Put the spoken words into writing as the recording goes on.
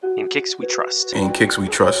Kicks we trust. In Kicks we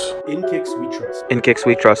trust. In Kicks we trust. In Kicks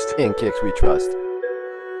we trust. In Kicks we trust.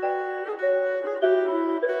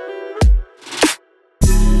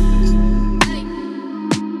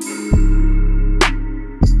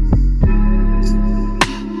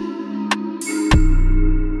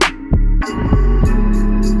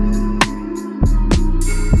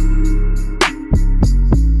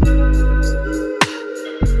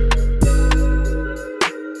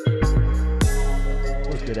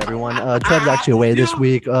 Trev's actually away this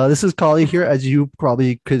week. This is Kali here, as you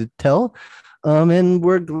probably could tell. And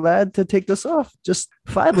we're glad to take this off. Just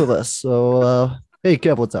 5 of us. So, hey,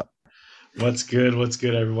 Kev, what's up? What's good? What's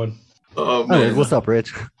good, everyone? Oh, man. Right, what's up,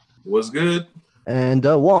 Rich? What's good? And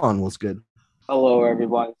Juan, what's good? Hello,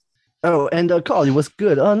 everyone. Oh, and Kali, what's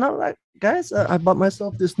good? Not like, guys, I bought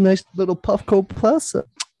myself this nice little Puffco Plus,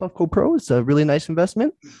 Puffco Pro. It's a really nice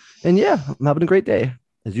investment. And yeah, I'm having a great day,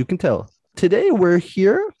 as you can tell. Today we're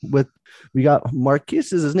here we got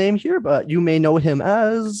Marcus is his name here, but you may know him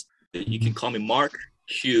as. You can call me Mark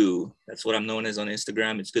Q. That's what I'm known as on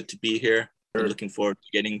Instagram. It's good to be here. I'm looking forward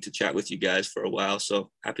to getting to chat with you guys for a while. So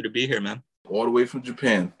happy to be here, man. All the way from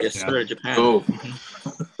Japan. Yes, sir, Japan. Oh.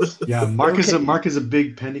 Yeah, Mark is a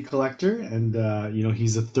big penny collector, and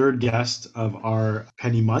he's the third guest of our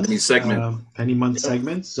Penny Month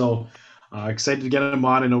segment. So excited to get him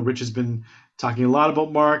on. I know Rich has been talking a lot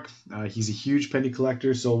about Mark. He's a huge penny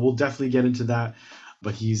collector, so we'll definitely get into that.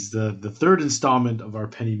 But he's the third installment of our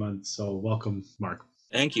Penny Month. So welcome, Mark.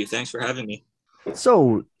 Thank you. Thanks for having me.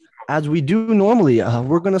 So as we do normally,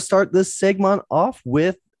 we're going to start this segment off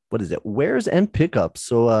with, wares and pickups.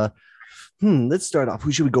 So let's start off.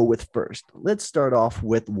 Who should we go with first? Let's start off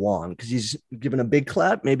with Juan, because he's given a big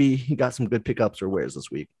clap. Maybe he got some good pickups or wares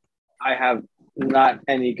this week. I have not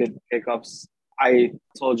any good pickups. I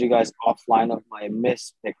told you guys offline of my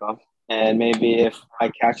missed pickup, and maybe if I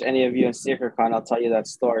catch any of you in SeekerCon, I'll tell you that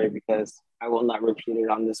story because I will not repeat it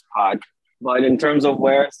on this pod. But in terms of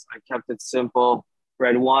wares, I kept it simple.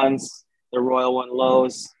 Red ones, the Royal One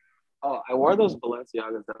lows. Oh, I wore those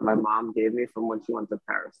Balenciagas that my mom gave me from when she went to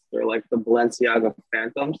Paris. They're like the Balenciaga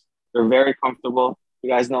Phantoms. They're very comfortable. You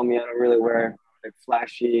guys know me, I don't really wear like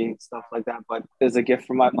flashy stuff like that, but it's a gift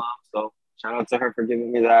from my mom. So shout out to her for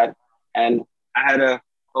giving me that. And I had a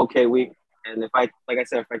okay week, and if I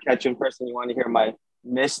catch you in person, you want to hear my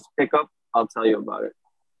missed pickup, I'll tell you about it.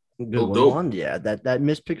 Good one. Yeah, that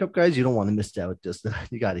missed pickup, guys, you don't want to miss out. Just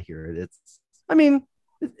you got to hear it.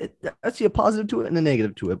 I see a positive to it and a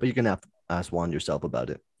negative to it, but you're gonna have to ask Juan yourself about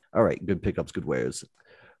it. All right, good pickups, good wares.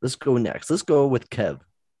 Let's go next. Let's go with Kev.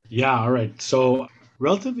 Yeah, all right. So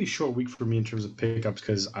relatively short week for me in terms of pickups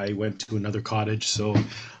because I went to another cottage. So,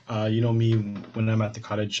 you know me, when I'm at the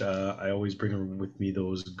cottage, I always bring with me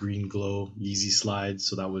those Green Glow Yeezy slides.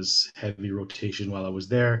 So that was heavy rotation while I was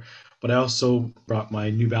there. But I also brought my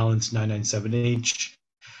New Balance 997H.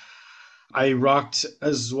 I rocked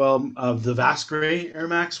as well the Vast Gray Air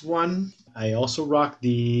Max 1. I also rocked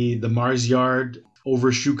the Mars Yard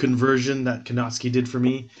overshoe conversion that Kanotsky did for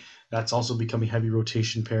me. That's also becoming heavy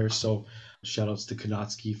rotation pair. So shout outs to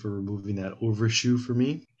Kanotsky for removing that overshoe for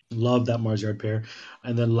me. Love that Mars Yard pair.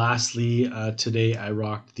 And then lastly, today I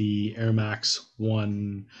rocked the Air Max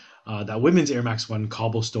 1, that women's Air Max 1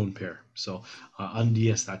 cobblestone pair. So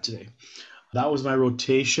unds that today. That was my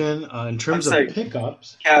rotation. In terms of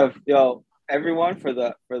pickups. Kev, everyone for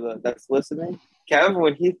the that's listening, Kev,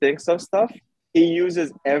 when he thinks of stuff, he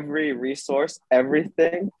uses every resource,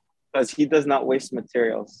 everything, because he does not waste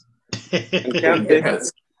materials. And Kev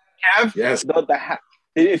yes.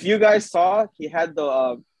 If you guys saw, he had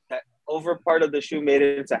the that over part of the shoe made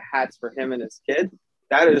it into hats for him and his kid.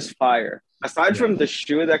 That is fire. Aside from the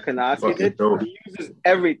shoe that Kanotsky did, he uses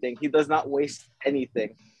everything. He does not waste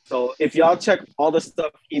anything. So if y'all check all the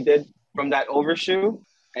stuff he did from that overshoe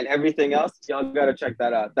and everything else, y'all gotta check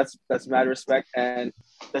that out. That's mad respect. And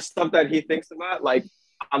the stuff that he thinks about, like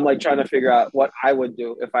I'm like trying to figure out what I would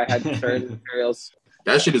do if I had certain materials.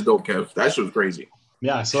 That shit is dope, Kev. That shit was crazy.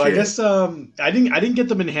 Yeah, so shit. I guess I didn't get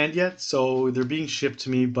them in hand yet, so they're being shipped to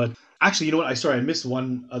me. But actually, you know what? I missed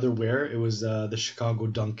one other wear. It was the Chicago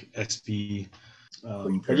Dunk SB.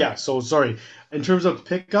 Yeah, so sorry. In terms of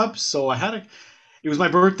pickups, so it was my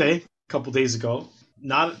birthday a couple days ago.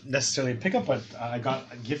 Not necessarily a pickup, but I got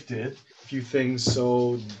gifted a few things.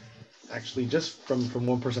 So actually, just from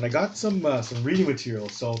one person, I got some reading material.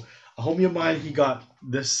 So a homie of mine, he got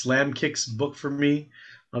this Slam Kicks book for me.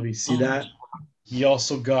 Let me see that. He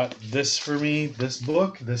also got this for me, this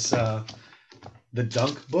book, the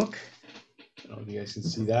Dunk book. I don't know if you guys can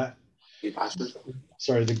see that.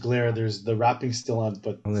 Sorry, the glare. There's the wrapping still on,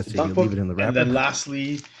 but unless you leave it in the wrapper. And then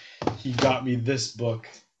lastly, he got me this book.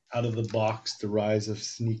 out of the box, the rise of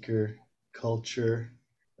sneaker culture.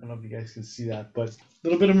 I don't know if you guys can see that, but a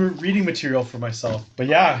little bit of reading material for myself. But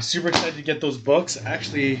yeah, super excited to get those books.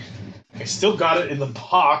 Actually, I still got it in the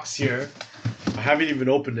box here. I haven't even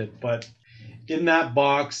opened it, but in that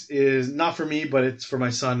box is not for me, but it's for my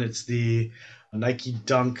son. It's the Nike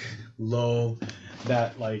Dunk Low,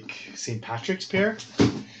 that like St. Patrick's pair.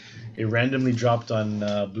 It randomly dropped on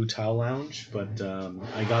Blue Tile Lounge, but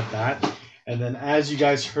I got that. And then, as you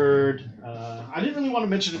guys heard, I didn't really want to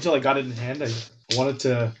mention it until I got it in hand. I wanted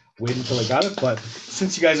to wait until I got it, but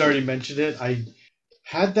since you guys already mentioned it, I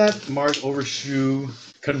had that Mars overshoe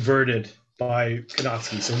converted by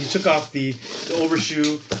Kanatsky. So he took off the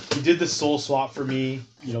overshoe. He did the sole swap for me.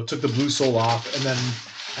 Took the blue sole off, and then,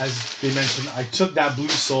 as they mentioned, I took that blue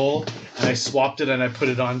sole and I swapped it and I put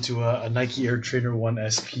it onto a Nike Air Trainer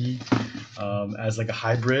 1 SP as like a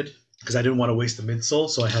hybrid, because I didn't want to waste the midsole.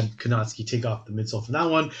 So I had Kanatsky take off the midsole from that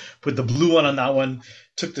one, put the blue one on that one,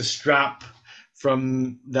 took the strap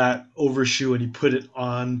from that overshoe and he put it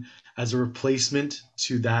on as a replacement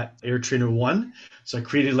to that Air Trainer 1. So I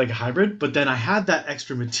created like a hybrid, but then I had that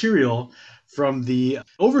extra material from the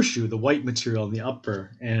overshoe, the white material in the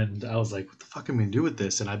upper, and I was like, what the fuck am I gonna do with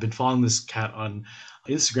this? And I've been following this cat on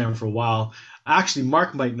Instagram for a while. Actually,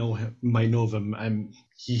 Mark might know of him.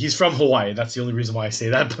 He's from Hawaii. That's the only reason why I say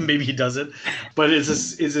that, but maybe he doesn't. But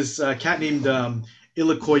it's this cat named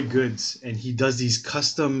Ilikoi Goods, and he does these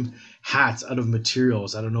custom hats out of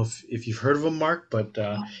materials. I don't know if you've heard of him, Mark, but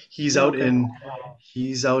he's out in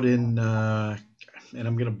and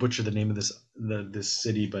I'm gonna butcher the name of this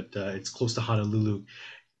city, but it's close to Honolulu.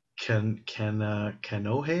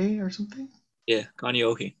 Kanohe or something? Yeah,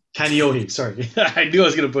 Kaneohe. Kaneohe, sorry. I knew I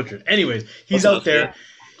was gonna butcher it. Anyways, he's out there. Yeah.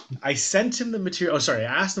 I sent him the material. I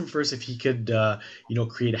asked him first if he could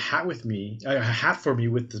create a hat for me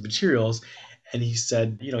with the materials, and he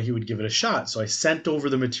said he would give it a shot. So I sent over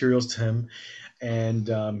the materials to him,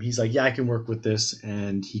 and he's like, yeah, I can work with this,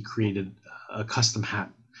 and he created a custom hat,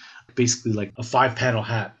 basically like a 5-panel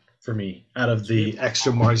hat for me out of the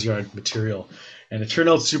extra Mars Yard material, and it turned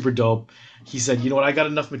out super dope. He said, I got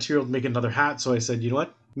enough material to make another hat. So I said,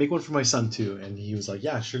 make one for my son too. And he was like,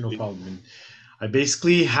 yeah, sure, no problem. And I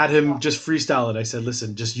basically had him just freestyle it. I said,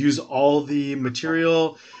 listen, just use all the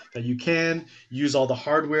material that you can, use all the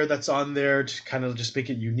hardware that's on there to kind of just make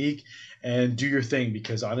it unique and do your thing,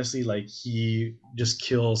 because honestly, like, he just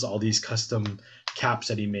kills all these custom caps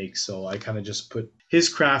that he makes. So I kind of just put his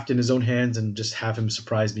craft in his own hands and just have him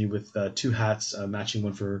surprise me with 2 hats, matching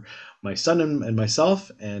one for my son and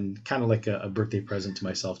myself, and kind of like a birthday present to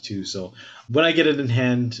myself too. So when I get it in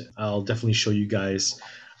hand, I'll definitely show you guys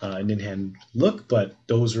an in-hand look, but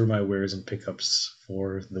those were my wares and pickups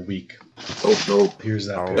for the week. Dope. Here's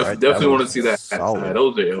that. Right, definitely want to see that.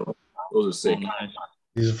 Those are sick. Nice.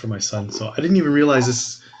 These are for my son. So I didn't even realize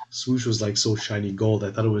this swoosh was like so shiny gold.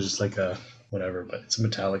 I thought it was just like a whatever, but it's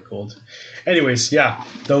metallic gold. Anyways, yeah,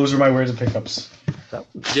 those are my wares and pickups.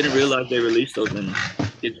 Didn't realize they released those in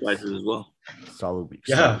kids' sizes as well. Solid week.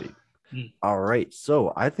 Yeah. Solid week. All right,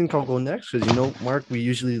 so I think I'll go next because Mark, we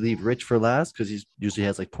usually leave Rich for last because he usually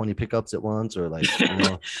has like 20 pickups at once, or like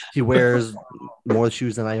he wears more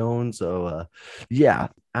shoes than I own. So yeah.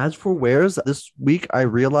 As for wears, this week I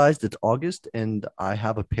realized it's August and I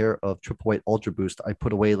have a pair of Triple White Ultra Boost I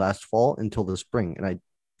put away last fall until the spring, and I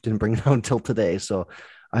didn't bring it out until today. So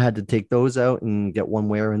I had to take those out and get one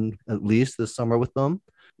wear in at least this summer with them.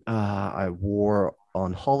 I wore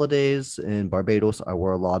on holidays in Barbados. I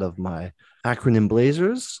wore a lot of my acronym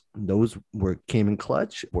blazers. Those came in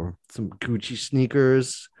clutch. Or some Gucci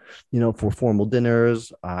sneakers, for formal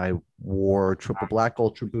dinners. I wore Triple Black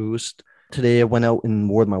Ultra Boost. Today I went out and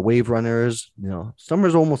wore my Wave Runners.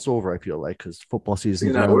 Summer's almost over, I feel like, because football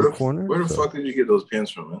season's around the corner. Where the fuck did you get those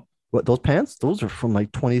pants from, man? What, those pants? Those are from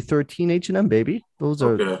like 2013 H&M, baby. Those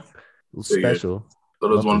are special. So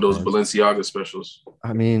that was one of those Balenciaga specials.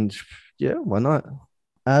 I mean, yeah, why not?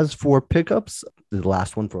 As for pickups, the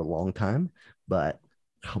last one for a long time, but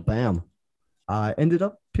bam. I ended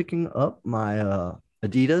up picking up my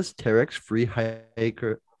Adidas Terex Free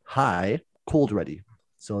Hiker High Cold Ready.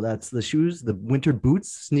 So that's the shoes, the winter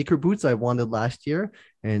boots, sneaker boots I wanted last year.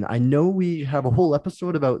 And I know we have a whole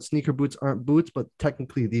episode about sneaker boots aren't boots, but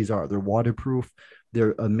technically these are. They're waterproof.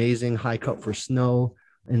 They're amazing, high cut for snow,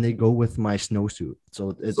 and they go with my snowsuit.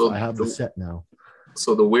 So I have the set now.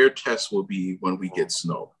 So the wear test will be when we get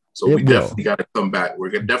snow. So we definitely got to come back.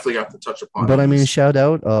 We're going to definitely have to touch upon But I mean, shout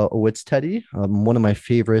out, it's Teddy, one of my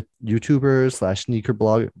favorite YouTubers / sneaker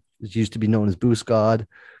blog. It used to be known as Boost God.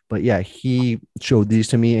 But yeah, he showed these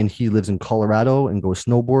to me, and he lives in Colorado and goes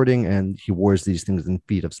snowboarding, and he wears these things in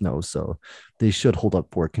feet of snow. So they should hold up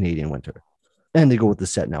for Canadian winter. And they go with the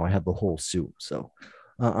set now. I have the whole suit. So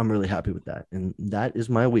I'm really happy with that. And that is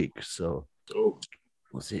my week. So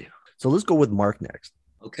we'll see. So let's go with Mark next.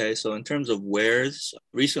 Okay, so in terms of wears,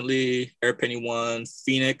 recently Air Penny 1,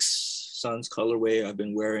 Phoenix, Suns colorway, I've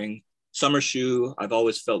been wearing. Summer shoe, I've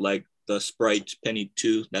always felt like the Sprite Penny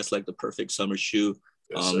 2, that's like the perfect summer shoe.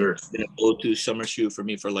 It's been a go-to summer shoe for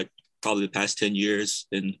me for like probably the past 10 years.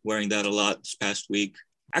 Been wearing that a lot this past week.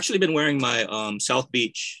 Actually been wearing my South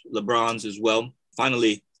Beach LeBrons as well.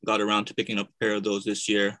 Finally got around to picking up a pair of those this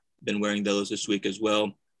year. Been wearing those this week as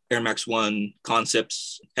well. Air Max 1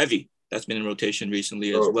 Concepts Heavy. That's been in rotation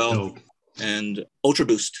recently as well. Dope. And Ultra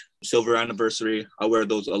Boost Silver Anniversary. I wear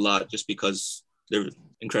those a lot just because they're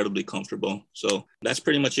incredibly comfortable. So that's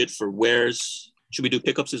pretty much it for wears. Should we do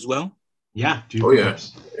pickups as well? Yeah.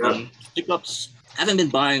 Yes. Pickups. I haven't been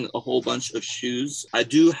buying a whole bunch of shoes. I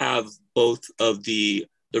do have both of the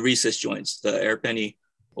recess joints, the Air Penny.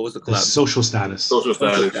 What was the collab? The social status. Social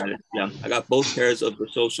status. Yeah, I got both pairs of the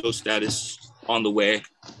social status on the way.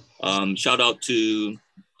 Shout out to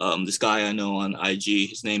this guy I know on IG.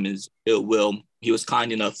 His name is Ill Will. He was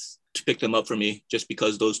kind enough to pick them up for me just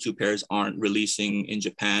because those two pairs aren't releasing in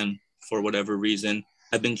Japan for whatever reason.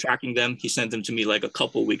 I've been tracking them. He sent them to me like a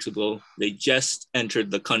couple weeks ago. They just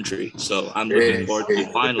entered the country. So I'm looking forward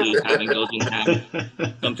to finally having those in hand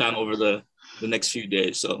sometime over the next few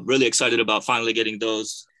days. So really excited about finally getting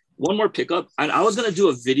those. One more pickup. And I was going to do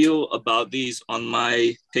a video about these on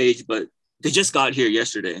my page, but they just got here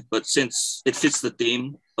yesterday. But since it fits the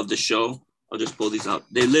theme of the show, I'll just pull these out.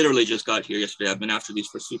 They literally just got here yesterday. I've been after these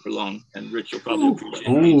for super long, and Rich will probably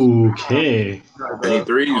appreciate these. Okay. Penny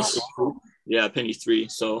 3s. Yeah, Penny 3.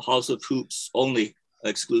 So House of Hoops only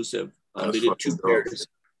exclusive. They did two dope. pairs,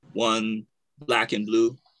 one black and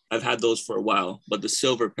blue. I've had those for a while, but the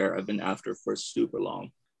silver pair I've been after for super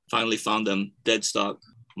long. Finally found them dead stock,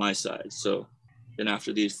 my size. So been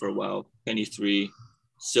after these for a while. Penny 3,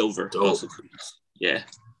 silver. House of Hoops. Yeah.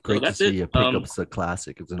 Great so that's to see it. a pickup's a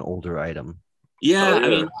classic. It's an older item. Yeah, I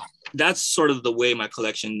mean, that's sort of the way my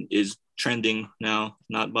collection is trending now.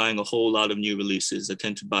 Not buying a whole lot of new releases. I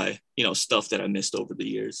tend to buy, stuff that I missed over the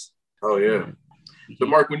years. Oh, yeah. So,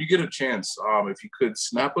 Mark, when you get a chance, if you could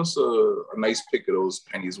snap us a nice pic of those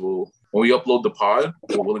pennies, when we upload the pod,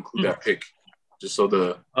 we'll include that pic just so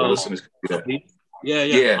the listeners can see that.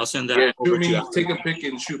 Yeah. I'll send that over to you. Take a pic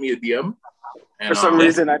and shoot me a DM. And, for some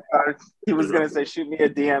reason, I thought he was going to say, shoot me a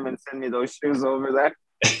DM and send me those shoes over there.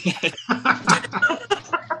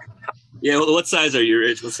 Yeah, well, what size are you,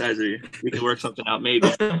 Rich? What size are you? We can work something out,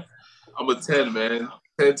 maybe. I'm a 10, man.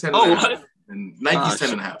 10 oh, and a half. what? And Nike's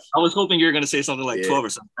 10 and a half. I was hoping you were going to say something like 12 or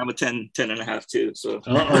something. I'm a 10 and a half too. So.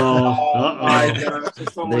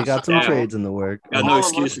 They got some trades in the work. Got no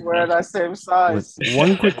excuse. We're that same size.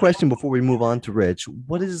 One quick question before we move on to Rich.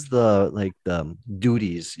 What is the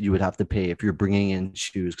duties you would have to pay if you're bringing in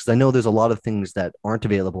shoes? Because I know there's a lot of things that aren't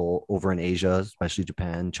available over in Asia, especially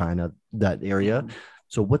Japan, China, that area.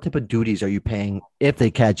 So what type of duties are you paying if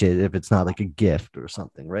they catch it, if it's not like a gift or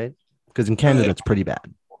something, right? Because in Canada, it's pretty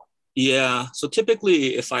bad. Yeah. So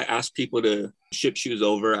typically, if I ask people to ship shoes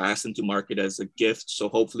over, I ask them to mark it as a gift. So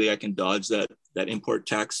hopefully I can dodge that import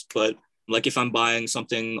tax. But like if I'm buying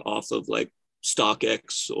something off of like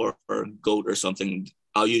StockX or Goat or something,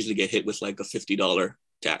 I'll usually get hit with like a $50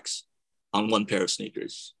 tax on one pair of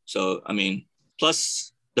sneakers. So, I mean,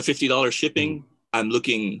 plus the $50 shipping, I'm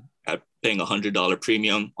looking at paying $100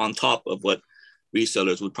 premium on top of what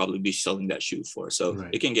resellers would probably be selling that shoe for. So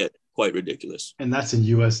It can get quite ridiculous. And that's in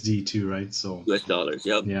USD too, right? So US dollars,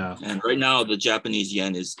 yep. Yeah. And right now the Japanese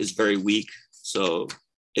yen is very weak. So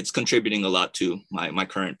it's contributing a lot to my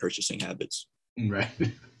current purchasing habits. Right.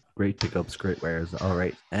 Great pickups, great wares. All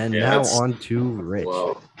right. And now on to Rich.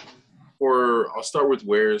 Well, I'll start with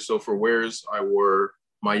wares. So for wares, I wore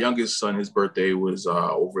my youngest son, his birthday was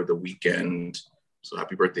over the weekend. So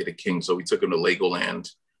happy birthday to King. So we took him to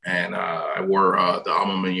Legoland. And I wore the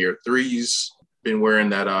Alma Manier 3s. Been wearing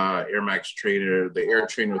that Air Max Trainer, the Air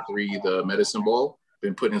Trainer 3, the medicine ball.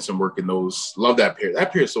 Been putting in some work in those. Love that pair.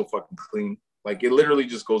 That pair is so fucking clean. Like it literally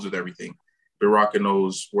just goes with everything. Been rocking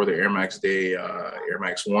those. Wore the Air Max Day, Air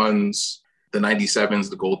Max 1s, the 97s,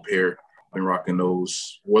 the gold pair. Been rocking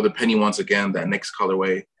those. Wore the Penny ones again, that next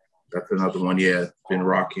colorway. That's another one. Yeah, been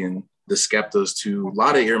rocking the Skeptas too. A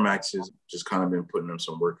lot of Air Maxes. Just kind of been putting in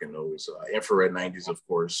some work in those. Infrared 90s, of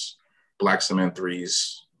course. Black Cement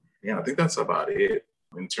 3s. Yeah, I think that's about it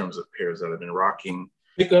in terms of pairs that I've been rocking.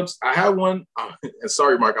 Pickups, I have one. And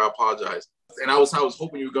sorry, Mark, I apologize. And I was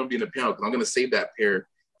hoping you were going to be in the panel because I'm going to save that pair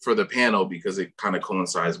for the panel because it kind of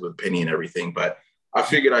coincides with Penny and everything. But I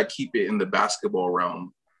figured I'd keep it in the basketball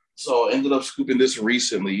realm. So I ended up scooping this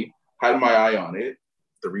recently, had my eye on it,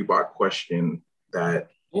 the Reebok Question, that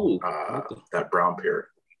that brown pair.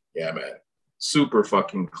 Yeah, man. Super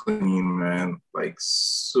fucking clean, man. Like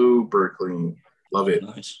super clean. Love it.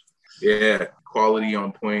 Nice. Yeah, quality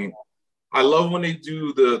on point. I love when they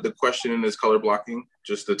do the question in this color blocking,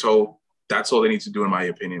 just the toe. That's all they need to do, in my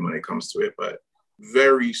opinion, when it comes to it. But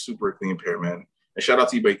very super clean pair, man. And shout out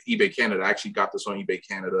to eBay Canada. I actually got this on eBay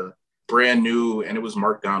Canada, brand new, and it was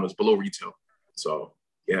marked down. It was below retail. So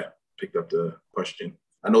yeah, picked up the question.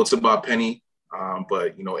 I know it's about Penny,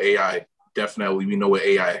 but you know, AI definitely. We know what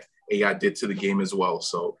AI did to the game as well.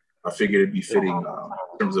 So I figured it'd be fitting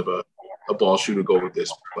in terms of a ball shoe to go with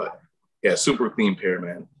this. But yeah, super clean pair,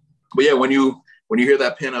 man. But yeah, when you hear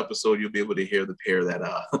that pin episode, you'll be able to hear the pair that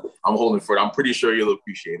I'm holding for it. I'm pretty sure you'll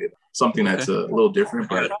appreciate it. Something that's a little different,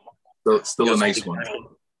 but still a nice one.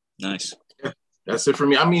 Nice. Yeah, that's it for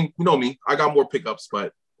me. I mean, you know me. I got more pickups,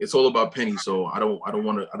 but it's all about Penny. So I don't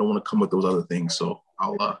want to come with those other things. So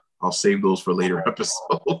I'll save those for later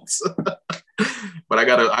episodes. But I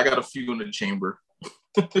got a few in the chamber.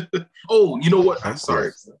 Oh, you know what? I'm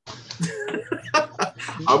sorry.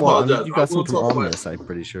 I apologize. You got something on this, I'm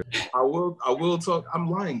pretty sure. I will talk. I'm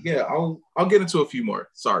lying. Yeah, I'll get into a few more.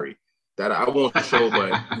 Sorry that I won't show,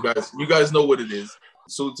 but you guys know what it is.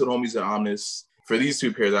 Salute to the homies at Omnis. For these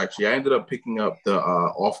two pairs, actually, I ended up picking up the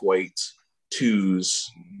off-white 2s,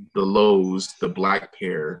 the lows, the black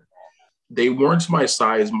pair. They weren't my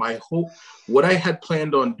size. What I had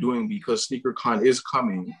planned on doing, because SneakerCon is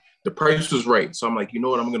coming, the price was right. So I'm like, you know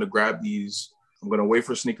what? I'm going to grab these. I'm going to wait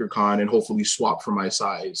for SneakerCon and hopefully swap for my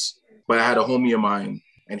size. But I had a homie of mine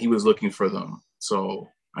and he was looking for them. So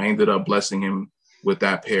I ended up blessing him with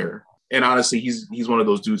that pair. And honestly, he's one of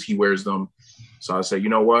those dudes, he wears them. So I said, you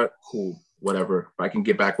know what? Cool, whatever. If I can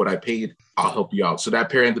get back what I paid, I'll help you out. So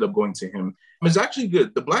that pair ended up going to him. It's actually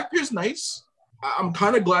good. The black pair's nice. I'm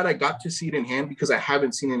kind of glad I got to see it in hand because I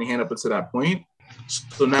haven't seen it in hand up until that point.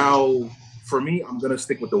 So now, for me, I'm going to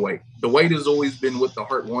stick with the white. The white has always been what the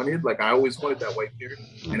heart wanted. Like, I always wanted that white pair.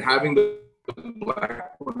 And having the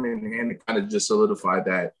black one in hand, it kind of just solidified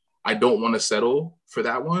that I don't want to settle for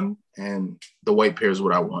that one. And the white pair is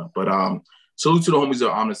what I want. But salute to the homies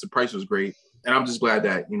at Omnis. The price was great. And I'm just glad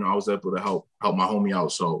that, you know, I was able to help my homie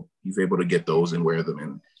out. So he's able to get those and wear them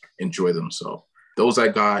and enjoy them. So those I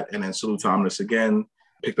got. And then salute to Omnis again.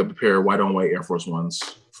 Picked up a pair of white on white Air Force Ones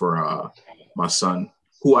for my son,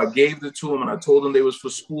 who I gave it to him, and I told him they was for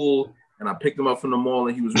school, and I picked them up from the mall,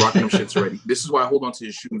 and he was rocking them shits already. This is why I hold on to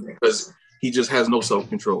his shoes, because he just has no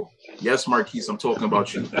self-control. Yes, Marquise, I'm talking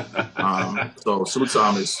about you. So salute to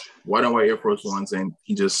Thomas, white on white Air Force Ones, and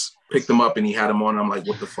he just picked them up, and he had them on, and I'm like,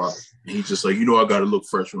 what the fuck? And he's just like, you know, I got to look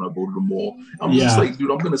fresh when I go to the mall. I'm just like,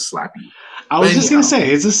 dude, I'm going to slap you. I was just going to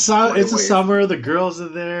say, it's a summer, the girls are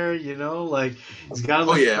there, you know, like, he's got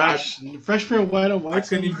fresh pair of white on white. I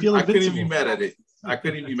couldn't even be mad at it.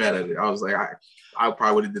 I was like, I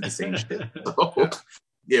probably would have did the same shit. So,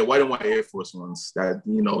 yeah, white and white Air Force Ones. That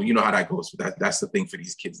you know how that goes. That's the thing for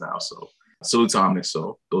these kids now. So salute to Omnis.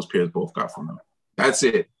 So those pairs both got from them. That's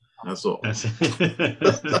it. That's all.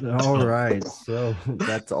 All right. So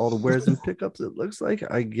that's all the wares and pickups. It looks like.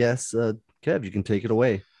 I guess, Kev, you can take it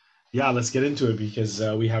away. Yeah, let's get into it because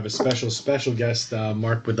we have a special guest,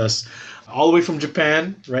 Mark, with us all the way from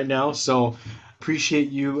Japan right now. So appreciate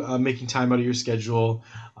you making time out of your schedule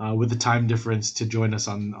with the time difference to join us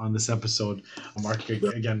on this episode. Mark,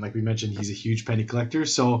 again, like we mentioned, he's a huge penny collector.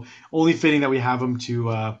 So only fitting that we have him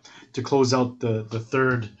to close out the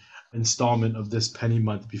third installment of this penny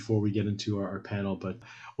month before we get into our panel. But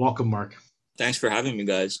welcome, Mark. Thanks for having me,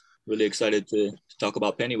 guys. Really excited to talk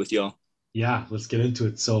about penny with y'all. Yeah, let's get into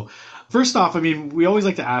it. So first off, I mean, we always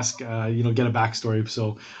like to ask, get a backstory.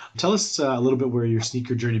 So tell us a little bit where your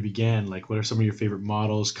sneaker journey began. Like, what are some of your favorite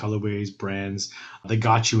models, colorways, brands that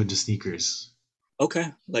got you into sneakers? Okay.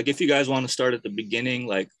 Like, if you guys want to start at the beginning,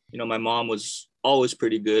 like, you know, my mom was always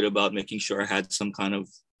pretty good about making sure I had some kind of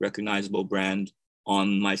recognizable brand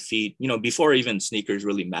on my feet, you know, before even sneakers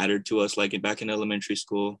really mattered to us, like back in elementary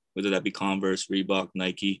school, whether that be Converse, Reebok,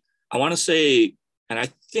 Nike. I want to say, and I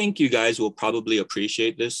think you guys will probably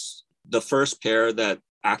appreciate this, the first pair that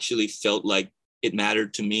actually felt like it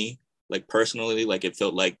mattered to me, like personally, like it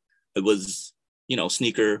felt like it was, you know,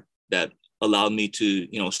 sneaker that allowed me to,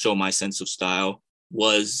 you know, show my sense of style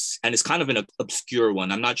was, and it's kind of an obscure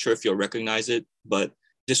one. I'm not sure if you'll recognize it, but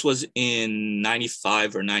this was in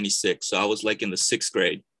 95 or 96. So I was like in the 6th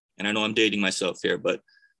grade. And I know I'm dating myself here, but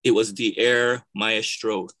it was the Air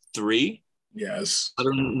Maestro 3. Yes. I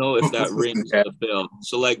don't know if that rings Yeah. a bell.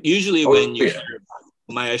 So like usually Oh, when you yeah. hear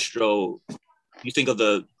Maestro, you think of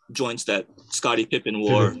the joints that Scottie Pippen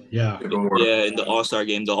wore. Yeah. Even more. Yeah, in the All-Star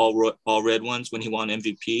game, the all red ones when he won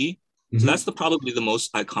MVP. So that's probably the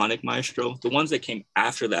most iconic Maestro. The ones that came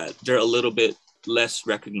after that, they're a little bit less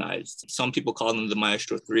recognized. Some people call them the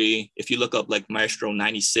Maestro 3. If you look up like Maestro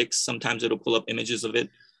 96, sometimes it'll pull up images of it.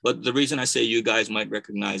 But the reason I say you guys might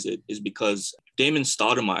recognize it is because Damon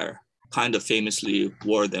Stoudemire kind of famously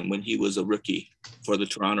wore them when he was a rookie for the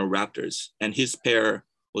Toronto Raptors. And his pair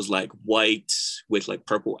was like white with like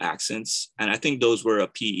purple accents. And I think those were a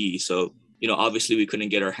PE. So, you know, obviously we couldn't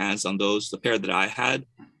get our hands on those. The pair that I had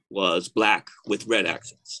was black with red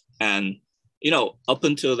accents. And, you know, up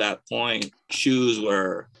until that point, shoes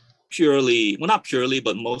were purely, well, not purely,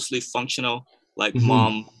 but mostly functional. Like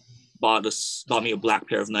mom bought me a black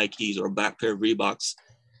pair of Nikes or a black pair of Reeboks,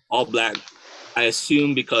 all black. I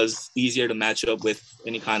assume because easier to match up with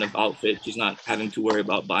any kind of outfit. She's not having to worry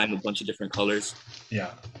about buying a bunch of different colors.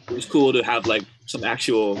 Yeah. It was cool to have like some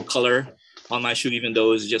actual color on my shoe, even though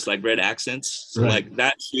it was just like red accents. So like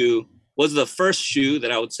that shoe was the first shoe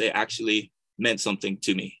that I would say actually meant something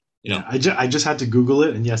to me. You know? I just had to Google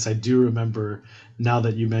it, and yes, I do remember now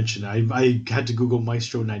that you mentioned it. I had to Google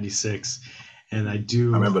Maestro 96, and I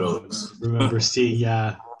remember those. remember seeing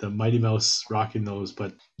the Mighty Mouse rocking those.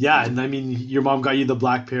 But yeah, and I mean, your mom got you the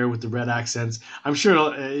black pair with the red accents. I'm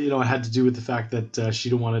sure it had to do with the fact that she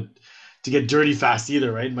didn't want to get dirty fast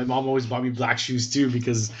either, right? My mom always bought me black shoes too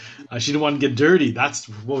because she didn't want to get dirty. That's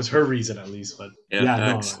what was her reason, at least. But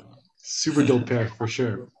no, super dope pair for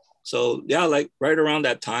sure. So yeah, like right around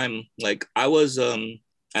that time, like I was and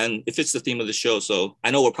if it's the theme of the show, so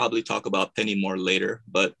I know we'll probably talk about Penny more later,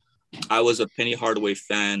 but I was a Penny Hardaway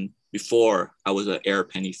fan before I was an Air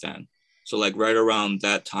Penny fan. So like right around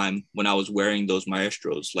that time when I was wearing those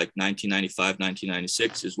Maestros, like 1995,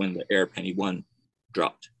 1996 is when the Air Penny 1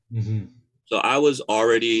 dropped. So I was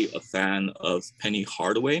already a fan of Penny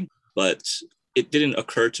Hardaway, but it didn't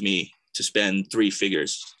occur to me to spend 3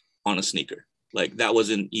 figures on a sneaker. Like that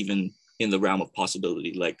wasn't even in the realm of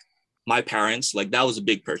possibility. Like my parents, like that was a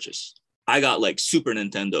big purchase. I got like Super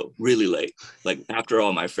Nintendo really late, like after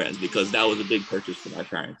all my friends, because that was a big purchase for my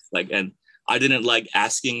parents. Like, and I didn't like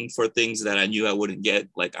asking for things that I knew I wouldn't get.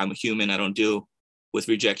 Like I'm a human, I don't deal with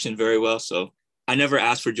rejection very well. So I never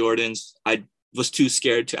asked for Jordans. I was too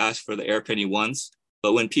scared to ask for the Air Penny 1s.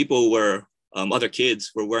 But when people were, other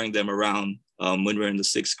kids were wearing them around when we were in the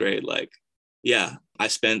 6th grade, like, yeah, I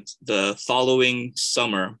spent the following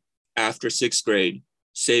summer after 6th grade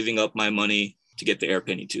saving up my money to get the Air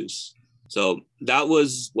Penny 2s. So that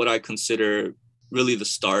was what I consider really the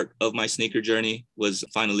start of my sneaker journey, was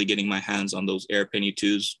finally getting my hands on those Air Penny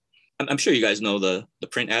 2s. I'm sure you guys know the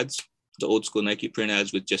print ads, the old school Nike print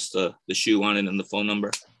ads with just the shoe on it and the phone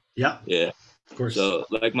number. Yeah. Yeah. Of course. So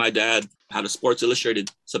like my dad had a Sports Illustrated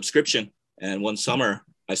subscription. And one summer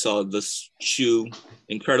I saw this shoe,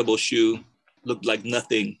 incredible shoe, looked like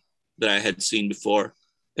nothing that I had seen before.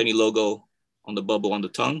 Penny logo on the bubble on the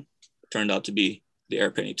tongue. It turned out to be the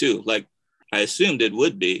Air Penny 2. Like I assumed it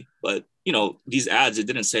would be, but you know, these ads, it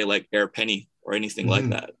didn't say like Air Penny or anything like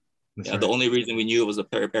that. Yeah, right. The only reason we knew it was a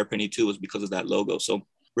Air Penny 2 was because of that logo. So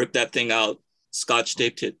ripped that thing out, Scotch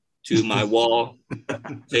taped it to my wall,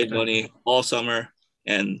 saved money all summer.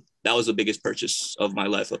 And that was the biggest purchase of my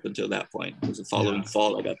life up until that point. It was the following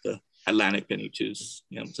fall, I got the Atlantic Penny 2s.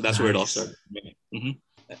 You know, so that's where it all started.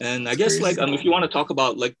 And I guess like if you want to talk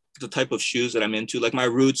about like the type of shoes that I'm into, like my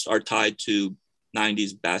roots are tied to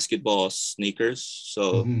 90s basketball sneakers.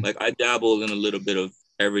 So like I dabble in a little bit of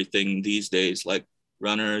everything these days, like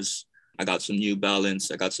runners. I got some New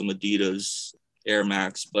Balance, I got some Adidas, Air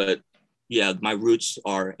Max, but yeah, my roots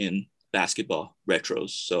are in basketball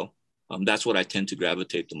retros. So that's what I tend to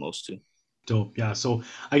gravitate the most to. Dope. Yeah. So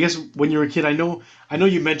I guess when you were a kid, I know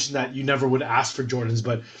you mentioned that you never would ask for Jordans,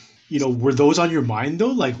 but you know, were those on your mind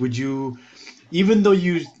though? Like, would you, even though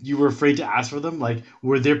you were afraid to ask for them, like,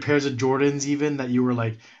 were there pairs of Jordans even that you were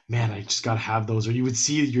like, man, I just gotta have those, or you would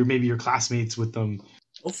see maybe your classmates with them?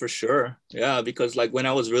 Oh, for sure. Yeah, because like when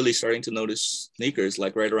I was really starting to notice sneakers,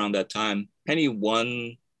 like right around that time, Penny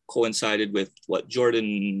 1 coincided with what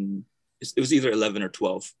Jordan, it was either 11 or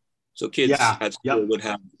 12. So kids at school would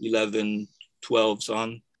have 11, 12s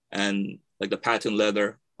on, and like the patent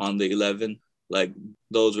leather on the 11, like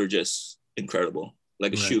those were just incredible,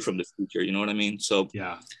 like a shoe from the future, you know what I mean? So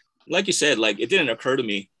yeah, like you said, like it didn't occur to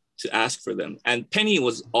me to ask for them. And Penny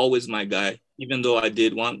was always my guy, even though I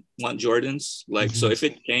did want Jordans. Like, so if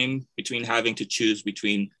it came between having to choose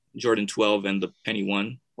between Jordan 12 and the Penny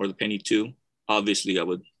 1 or the Penny 2, obviously I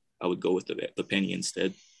would go with the Penny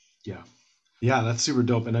instead. Yeah. Yeah, that's super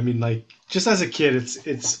dope. And I mean, like, just as a kid,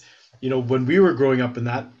 it's when we were growing up in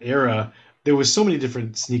that era, there was so many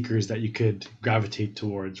different sneakers that you could gravitate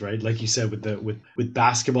towards, right? Like you said, with the with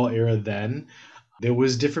basketball era, then there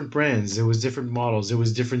was different brands, there was different models, there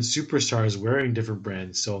was different superstars wearing different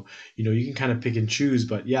brands. So you can kind of pick and choose.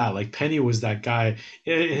 But yeah, like Penny was that guy,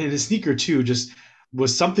 and his sneaker too, just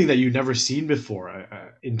was something that you'd never seen before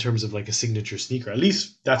in terms of like a signature sneaker. At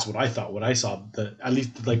least that's what I thought when I saw at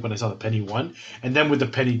least like when I saw the Penny one, and then with the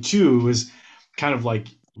Penny two, it was kind of like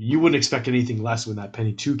you wouldn't expect anything less when that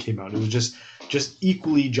Penny two came out. It was just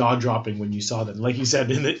equally jaw dropping when you saw them. Like you said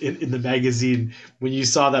in the magazine, when you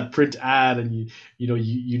saw that print ad and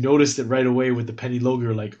you noticed it right away with the Penny logo,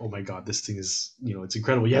 you're like, oh my god, this thing is it's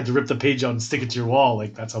incredible. You had to rip the page out and stick it to your wall.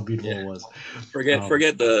 Like that's how beautiful it was.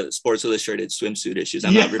 Forget the Sports Illustrated swimsuit issues.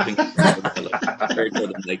 I'm not ripping.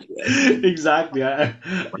 Exactly.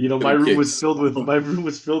 My room was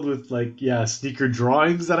filled with like sneaker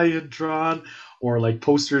drawings that I had drawn, or like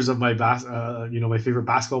posters of my my favorite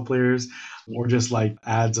basketball players, or just like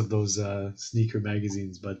ads of those sneaker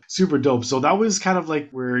magazines. But super dope. So that was kind of like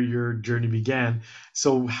where your journey began.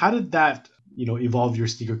 So how did that evolve your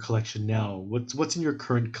sneaker collection now? What's in your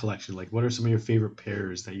current collection? Like, what are some of your favorite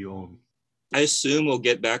pairs that you own? I assume we'll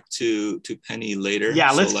get back to Penny later.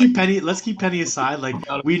 Yeah, let's keep Penny aside. Like,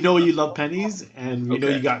 we know you love pennies, and we know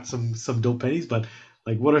you got some dope pennies. But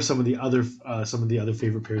like, what are some of the other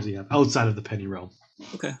favorite pairs you have outside of the Penny realm?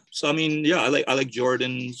 Okay, so I mean, yeah, I like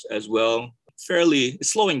Jordans as well.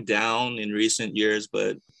 It's slowing down in recent years,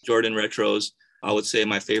 but Jordan retros. I would say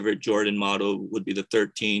my favorite Jordan model would be the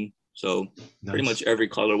 13. So pretty much every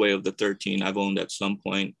colorway of the 13 I've owned at some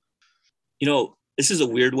point. This is a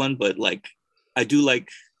weird one, but like I do like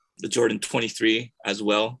the Jordan 23 as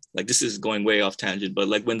well. Like this is going way off tangent, but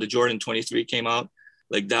like when the Jordan 23 came out,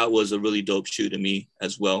 like that was a really dope shoe to me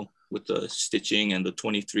as well, with the stitching and the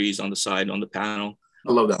 23s on the side on the panel.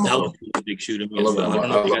 I love that model. That was a big shoe to me as well. I don't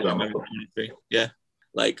know if you guys remember the 23. Yeah.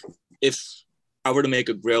 Like if I were to make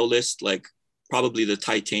a grail list, like probably the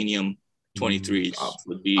titanium 23s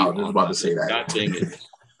would be. I was just about to say that. That thing is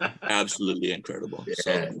absolutely incredible. Yeah.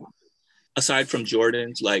 So aside from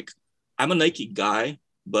Jordans, like I'm a Nike guy,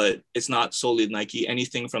 but it's not solely Nike.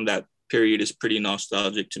 Anything from that period is pretty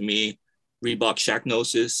nostalgic to me. Reebok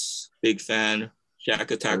Shacknosis, big fan. Shack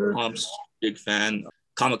Attack Pumps, big fan.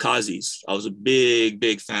 Kamikazes, I was a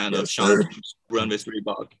big fan of Sean run with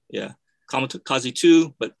Reebok. Yeah, Kamikaze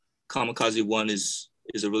 2, but Kamikaze 1 is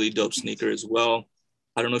a really dope sneaker as well.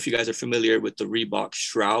 I don't know if you guys are familiar with the Reebok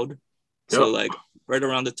Shroud. Yep. So like right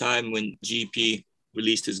around the time when GP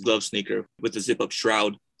released his glove sneaker with the zip-up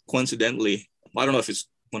Shroud, coincidentally, I don't know if it's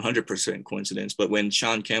 100% coincidence, but when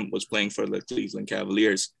Sean Kemp was playing for the Cleveland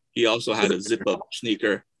Cavaliers, he also had a zip-up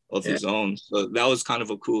sneaker of his own. So that was kind of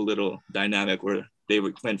a cool little dynamic where they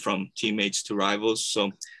went from teammates to rivals.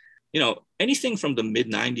 So, anything from the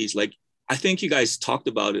mid-90s, like I think you guys talked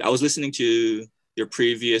about it. I was listening to your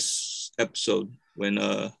previous episode when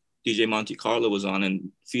DJ Monte Carlo was on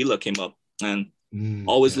and Fila came up, and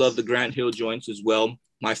always loved the Grant Hill joints as well.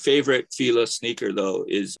 My favorite Fila sneaker though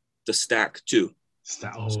is the Stack 2.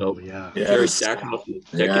 Very Stack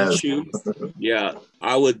second shoe. Yeah,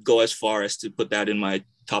 I would go as far as to put that in my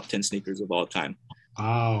top 10 sneakers of all time.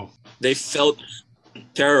 Wow. They felt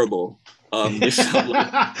terrible. They felt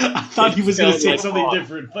like, I thought he was going to say something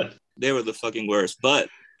different, but they were the fucking worst. But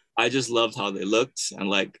I just loved how they looked, and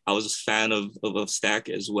like I was a fan of Stack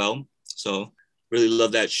as well. So really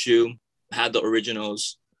love that shoe. Had the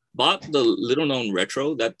originals. Bought the little known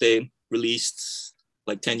retro that they released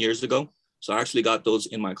like 10 years ago. So I actually got those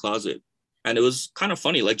in my closet. And it was kind of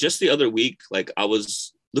funny. Like just the other week, like I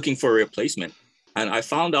was looking for a replacement and I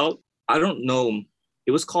found out, I don't know,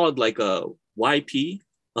 it was called like a YP,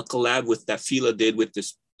 a collab with that Fila did with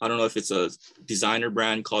this. I don't know if it's a designer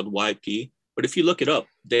brand called YP, but if you look it up,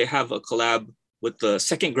 they have a collab with the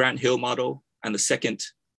second Grant Hill model and the second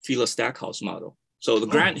Fila Stackhouse model. So the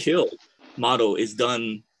Grant Hill model is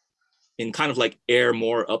done in kind of like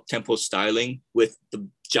more up-tempo styling with the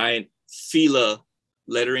giant Fila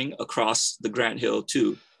lettering across the Grant Hill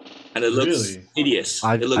too. And it looks hideous.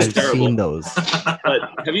 It looks terrible. I've seen those. But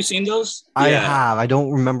have you seen those? I have. I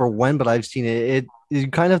don't remember when, but I've seen it.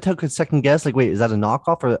 It kind of took a second guess. Like, wait, is that a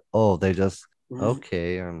knockoff or they just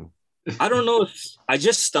okay? I don't know if I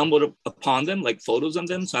just stumbled upon them, like photos of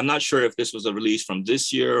them. So I'm not sure if this was a release from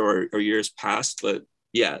this year or years past, but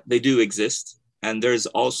yeah, they do exist. And there's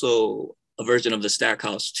also a version of the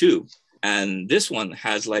Stackhouse too. And this one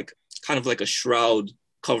has like kind of like a shroud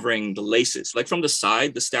covering the laces. Like from the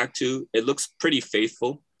side, the Stack 2, it looks pretty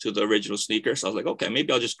faithful to the original sneaker. So I was like, okay,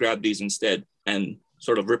 maybe I'll just grab these instead and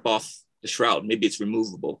sort of rip off the shroud. Maybe it's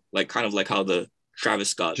removable, like kind of like how the Travis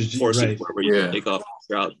Scott forces right. where you can take off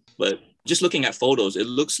the shroud. But just looking at photos, it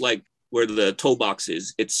looks like where the toe box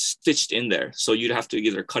is, it's stitched in there. So you'd have to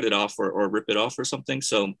either cut it off or rip it off or something.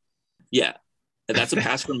 So yeah, that's a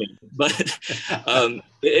pass for me. But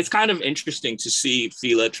it's kind of interesting to see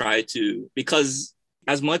Fila try to, because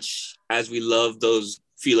as much as we love those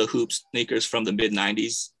Fila hoop sneakers from the mid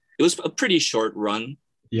 90s, it was a pretty short run,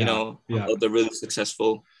 of the really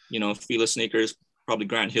successful, Fila sneakers, probably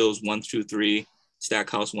Grant Hills 1 through 3,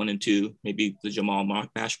 Stackhouse 1 and 2, maybe the Jamal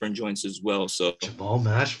Mashburn joints as well. So Jamal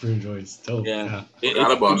Mashburn joints, dope. Yeah.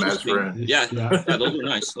 Forgot about Mashburn. Yeah, those are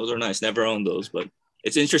nice. Those are nice. Never owned those, but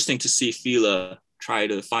it's interesting to see Fila try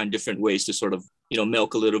to find different ways to sort of,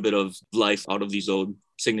 milk a little bit of life out of these old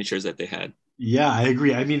signatures that they had. Yeah, I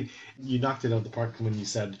agree. I mean, you knocked it out of the park when you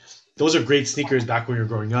said those are great sneakers back when you were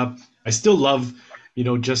growing up. I still love,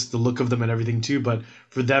 just the look of them and everything too. But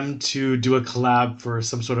for them to do a collab for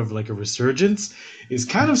some sort of like a resurgence is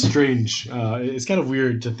kind of strange. It's kind of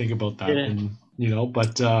weird to think about that. Yeah. And,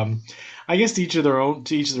 but I guess to each their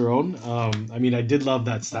own. I mean, I did love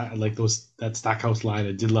that that Stackhouse line.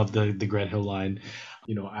 I did love the Grant Hill line.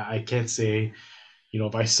 I can't say,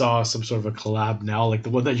 if I saw some sort of a collab now, like the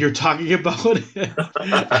one that you're talking about,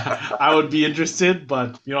 I would be interested.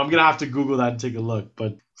 But, I'm going to have to Google that and take a look.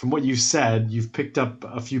 But from what you said, you've picked up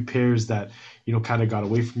a few pairs that, kind of got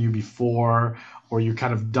away from you before, or you're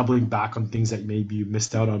kind of doubling back on things that maybe you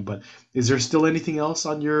missed out on. But is there still anything else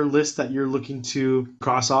on your list that you're looking to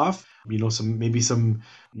cross off? Some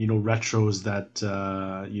retros that,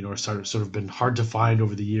 are sort of been hard to find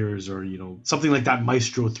over the years, or, something like that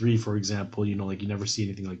Maestro 3, for example, like you never see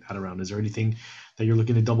anything like that around. Is there anything that you're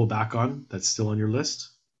looking to double back on that's still on your list?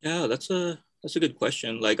 Yeah, that's a good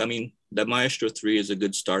question. That Maestro 3 is a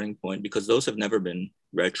good starting point because those have never been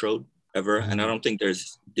retroed ever. Mm-hmm. And I don't think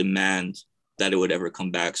there's demand that it would ever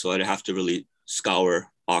come back. So I'd have to really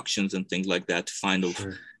scour auctions and things like that to find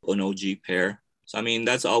an OG pair. So,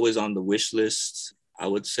 that's always on the wish list. I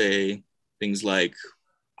would say things like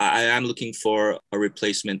I am looking for a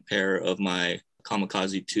replacement pair of my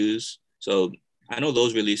Kamikaze 2s. So I know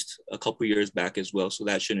those released a couple years back as well. So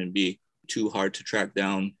that shouldn't be too hard to track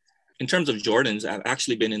down. In terms of Jordans, I've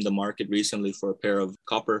actually been in the market recently for a pair of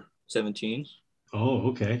copper 17s. Oh,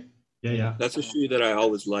 okay. Yeah. That's a shoe that I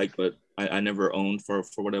always liked, but I never owned for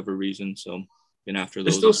whatever reason. So been after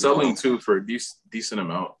those. They're still selling too for a decent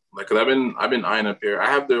amount. Like, cause I've been eyeing a pair. I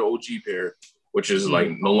have their OG pair, which is like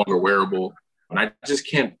no longer wearable, and I just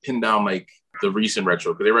can't pin down like the recent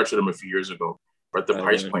retro because they retroed them a few years ago. But the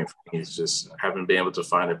price point for me is just haven't been able to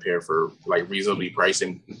find a pair for like reasonably priced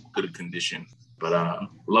and good condition. But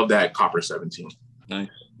love that copper 17. Nice,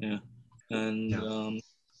 yeah. And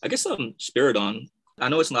I guess Spiridon. I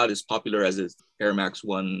know it's not as popular as its Air Max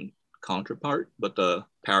 1 counterpart, but the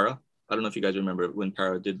Para. I don't know if you guys remember when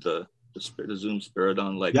Para did the Zoom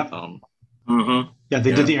Spiridon. Yeah,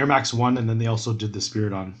 they did the Air Max 1, and then they also did the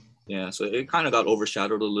Spiridon. Yeah, so it kind of got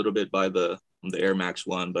overshadowed a little bit by the Air Max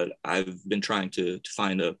 1, but I've been trying to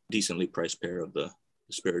find a decently priced pair of the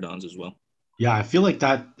Spiridons as well. Yeah, I feel like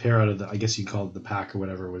that pair out of the, I guess you call it the pack or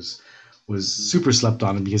whatever, was super slept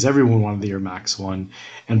on because everyone wanted the Air Max 1.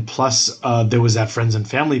 And plus, there was that friends and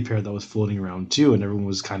family pair that was floating around too, and everyone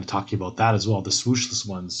was kind of talking about that as well, the swooshless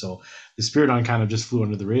ones. So the Spiridon kind of just flew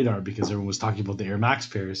under the radar because everyone was talking about the Air Max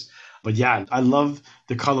pairs. But yeah, I love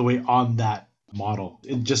the colorway on that model.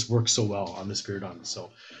 It just works so well on the Spiridon.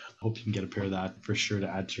 So I hope you can get a pair of that for sure to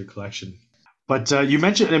add to your collection. But we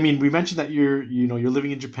mentioned that you're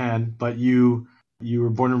living in Japan, but you were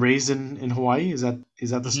born and raised in Hawaii. Is that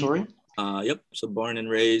the story? Yep. So born and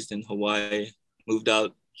raised in Hawaii, moved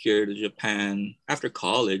out here to Japan after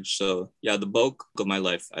college. So yeah, the bulk of my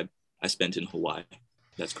life I spent in Hawaii.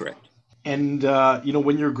 That's correct. And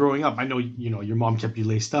when you're growing up, I know your mom kept you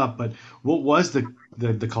laced up, but what was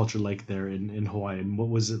the culture like there in Hawaii, and what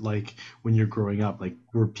was it like when you're growing up? Like,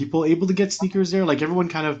 were people able to get sneakers there? Like, everyone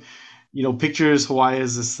kind of pictures Hawaii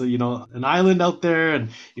as this an island out there, and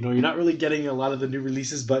you're not really getting a lot of the new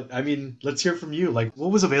releases. But let's hear from you. Like,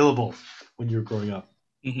 what was available when you were growing up?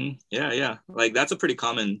 Mm-hmm. Yeah. Like, that's a pretty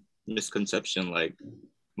common misconception. Like,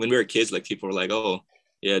 when we were kids, like, people were like, "Oh,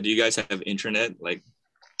 yeah, do you guys have internet?" Like,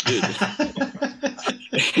 dude,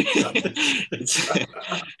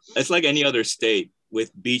 it's like any other state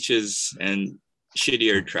with beaches and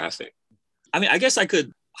shittier traffic. I guess I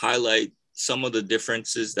could highlight some of the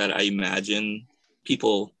differences that I imagine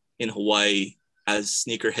people in Hawaii as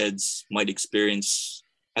sneakerheads might experience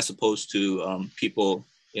as opposed to people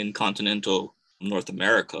in continental North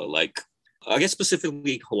America. Like, I guess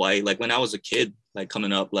specifically Hawaii, like when I was a kid, like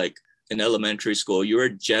coming up, like in elementary school, you were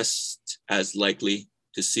just as likely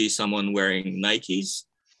to see someone wearing Nikes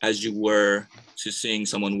as you were to seeing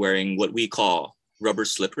someone wearing what we call rubber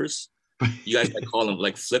slippers. You guys might call them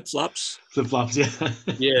like flip-flops. Flip-flops, yeah.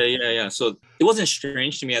 Yeah. So it wasn't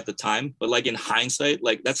strange to me at the time, but like in hindsight,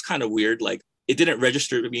 like that's kind of weird. Like it didn't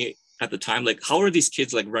register to me at the time. Like how are these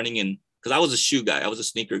kids like running in? Because I was a shoe guy, I was a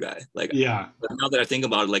sneaker guy. Like yeah. But now that I think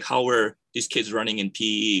about it, like how were these kids running in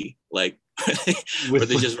PE? Like were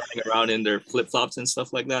they just running around in their flip-flops and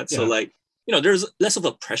stuff like that? Yeah. So like, you know, there's less of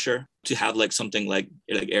a pressure to have like something like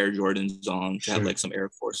Air Jordans on, to have like some Air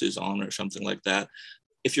Forces on or something like that.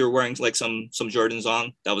 If you're wearing like some Jordans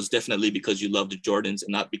on, that was definitely because you loved the Jordans and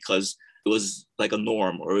not because it was like a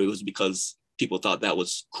norm or it was because people thought that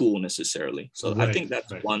was cool necessarily. So I think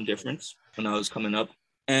that's one difference when I was coming up.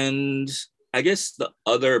 And I guess the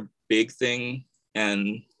other big thing,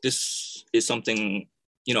 and this is something,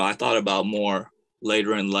 you know, I thought about more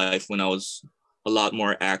later in life when I was a lot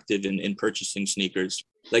more active in purchasing sneakers.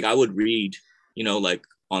 Like I would read, you know, like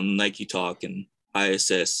on Nike Talk and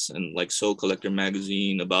ISS and like Soul Collector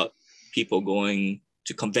magazine about people going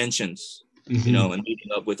to conventions, you know, and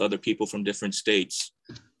meeting up with other people from different states,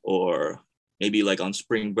 or maybe like on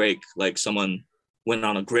spring break, like someone went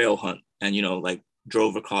on a grail hunt and, you know, like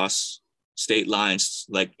drove across state lines,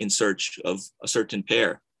 like in search of a certain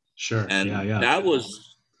pair. Sure. And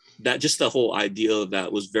that just the whole idea of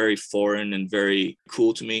that was very foreign and very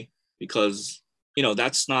cool to me because, you know,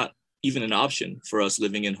 that's not even an option for us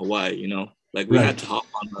living in Hawaii, you know. Like we had to hop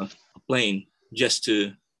on a plane just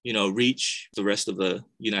to, you know, reach the rest of the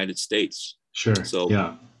United States. Sure.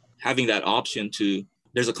 So having that option to,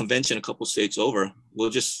 there's a convention a couple states over, we'll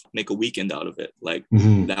just make a weekend out of it. Like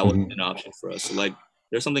that was an option for us. So like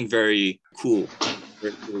there's something very cool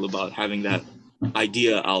about having that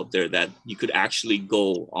idea out there that you could actually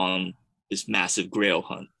go on this massive grail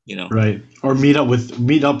hunt, you know? Right. Or meet up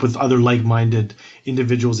with other like-minded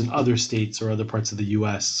individuals in other states or other parts of the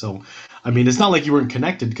US. So, I mean, it's not like you weren't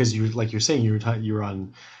connected because you, like you're saying, you're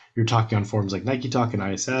talking on forums like Nike Talk and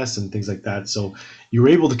ISS and things like that. So you were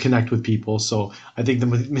able to connect with people. So I think the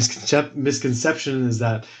misconception is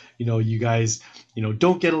that, you know, you guys, you know,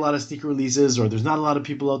 don't get a lot of sneaker releases or there's not a lot of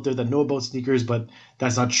people out there that know about sneakers, but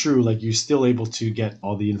that's not true. Like you're still able to get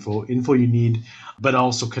all the info you need, but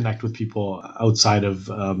also connect with people outside of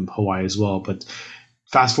Hawaii as well. But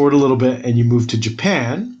fast forward a little bit and you move to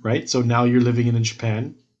Japan, right? So now you're living in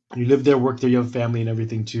Japan. You live there, work there, you have family and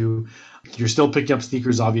everything too. You're still picking up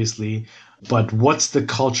sneakers, obviously, but what's the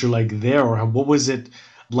culture like there, or what was it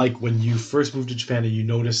like when you first moved to Japan and you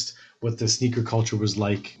noticed what the sneaker culture was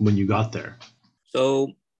like when you got there?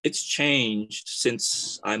 So it's changed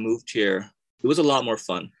since I moved here. It was a lot more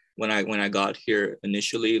fun when I got here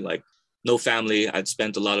initially. Like no family. I'd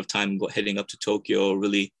spent a lot of time heading up to Tokyo,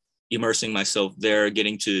 really immersing myself there,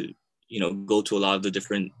 getting to, you know, go to a lot of the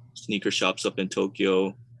different sneaker shops up in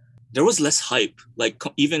Tokyo. There was less hype. Like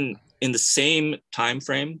even in the same time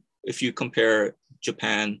frame, if you compare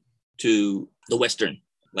Japan to the Western,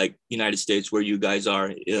 like United States, where you guys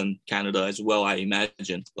are, in Canada as well, I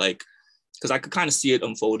imagine, like, because I could kind of see it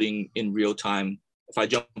unfolding in real time. If I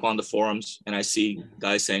jump on the forums and I see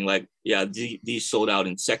guys saying like, yeah, these sold out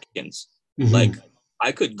in seconds. Like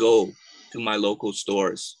I could go to my local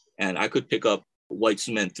stores and I could pick up white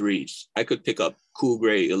cement 3s. I could pick up cool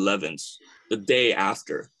gray 11s the day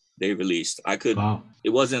after they released. It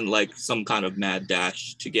wasn't like some kind of mad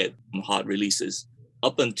dash to get hot releases.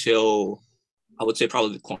 Up until, I would say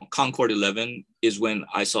probably the Concord 11 is when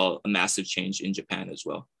I saw a massive change in Japan as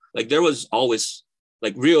well. Like there was always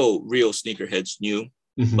like real sneakerheads knew,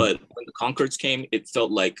 but when the Concords came, it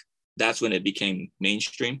felt like that's when it became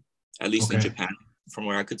mainstream, at least in Japan, from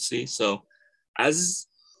where I could see. So as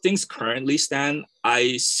things currently stand,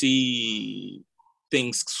 I see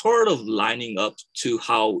things sort of lining up to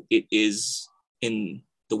how it is in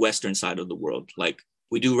the Western side of the world. Like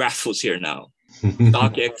we do raffles here now.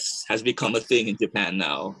 StockX has become a thing in Japan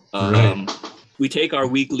now. We take our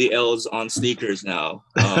weekly L's on sneakers now.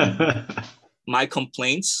 My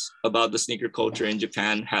complaints about the sneaker culture in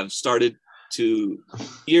Japan have started to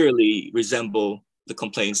eerily resemble the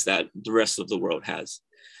complaints that the rest of the world has.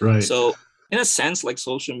 Right. So in a sense, like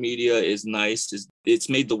social media is nice. It's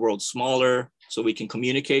made the world smaller so we can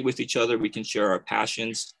communicate with each other. We can share our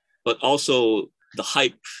passions, but also the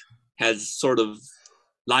hype has sort of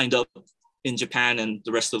lined up in Japan and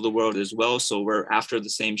the rest of the world as well. So we're after the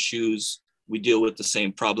same shoes. We deal with the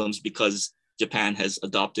same problems because Japan has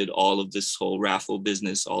adopted all of this whole raffle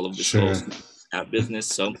business, all of this whole app business.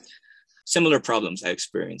 So similar problems I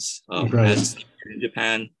experience as in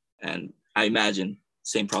Japan, and I imagine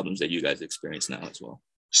same problems that you guys experience now as well.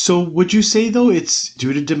 So would you say though it's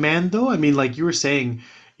due to demand though? I mean, like you were saying,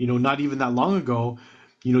 not even that long ago,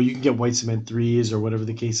 you can get white cement threes or whatever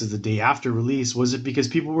the case is the day after release. Was it because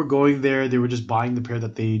people were going there, they were just buying the pair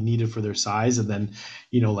that they needed for their size, and then,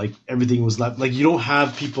 like everything was left. Like you don't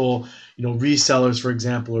have people, resellers, for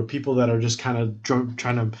example, or people that are just kind of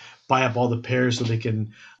trying to buy up all the pairs so they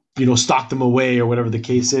can, stock them away or whatever the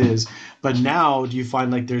case is. But now, do you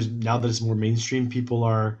find like now that it's more mainstream, people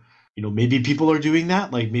are maybe people are doing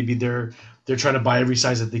that, like maybe they're trying to buy every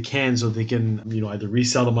size that they can so they can either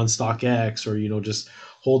resell them on StockX or just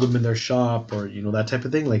hold them in their shop or that type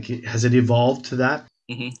of thing. Like has it evolved to that?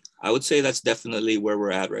 I would say that's definitely where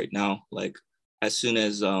we're at right now. Like as soon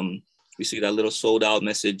as we see that little sold out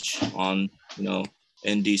message on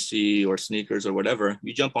NDC or sneakers or whatever,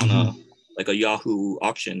 you jump on a Yahoo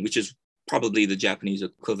auction, which is probably the Japanese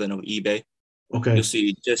equivalent of eBay. Okay. You'll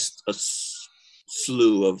see just a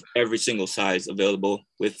slew of every single size available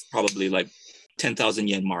with probably like 10,000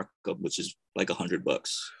 yen markup, which is like $100.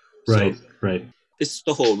 Right, so right. It's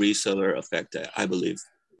the whole reseller effect, I believe.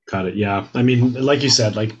 Got it. Yeah. I mean, like you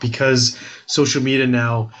said, like because social media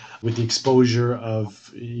now with the exposure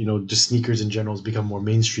of, just sneakers in general has become more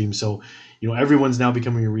mainstream. So, everyone's now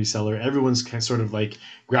becoming a reseller. Everyone's kind of sort of like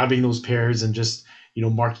grabbing those pairs and just,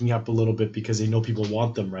 marking up a little bit because they know people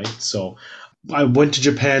want them. Right. So I went to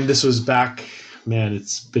Japan. This was back, man,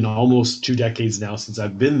 it's been almost 2 decades now since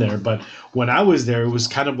I've been there. But when I was there, it was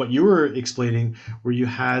kind of what you were explaining, where you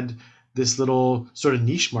had this little sort of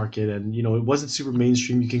niche market and it wasn't super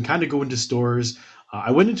mainstream. You can kind of go into stores.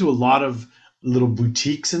 I went into a lot of little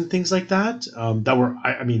boutiques and things like that, that were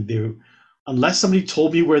I mean they, unless somebody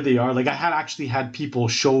told me where they are, like I had actually had people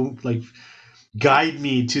show, like, guide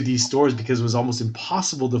me to these stores because it was almost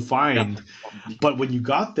impossible to find. But when you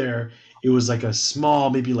got there, it was like a small,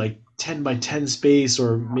 maybe like 10 by 10 space,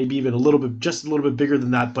 or maybe even just a little bit bigger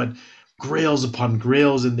than that, but grails upon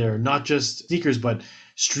grails in there, not just sneakers, but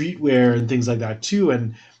streetwear and things like that too.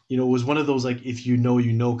 And, it was one of those, like, if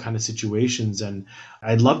kind of situations. And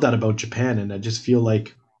I love that about Japan. And I just feel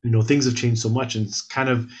like, things have changed so much. And it's kind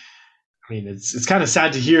of, I mean, it's kind of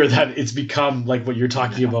sad to hear that it's become like what you're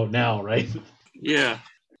talking about now, right? Yeah.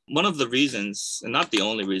 One of the reasons, and not the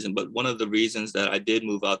only reason, but one of the reasons that I did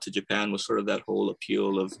move out to Japan was sort of that whole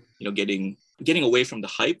appeal of, getting away from the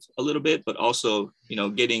hype a little bit, but also,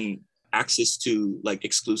 getting access to like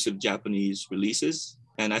exclusive Japanese releases.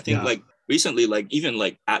 And I think like recently, like even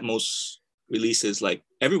like Atmos releases, like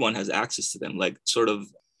everyone has access to them, like sort of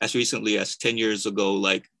as recently as 10 years ago,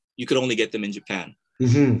 like you could only get them in Japan.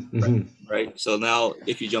 Right. So now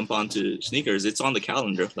if you jump onto sneakers, it's on the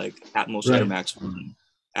calendar, like Atmos Air Max 1,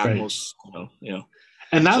 Atmos,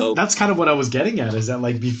 And so that's kind of what I was getting at, is that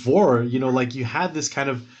like before, like you had this kind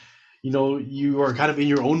of, you were kind of in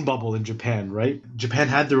your own bubble in Japan, right? Japan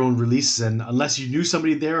had their own releases, and unless you knew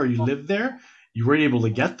somebody there or you lived there, you weren't able to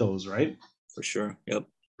get those, right? For sure. Yep.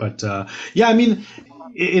 But yeah, I mean,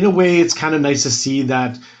 in a way, it's kind of nice to see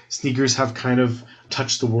that sneakers have kind of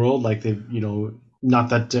touched the world. Like they've, not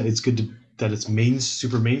that it's good that it's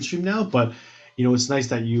super mainstream now, but it's nice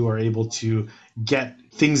that you are able to get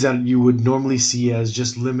things that you would normally see as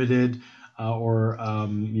just limited, or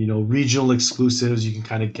regional exclusives. You can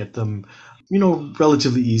kind of get them,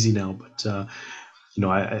 relatively easy now. But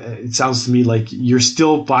it sounds to me like you're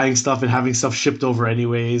still buying stuff and having stuff shipped over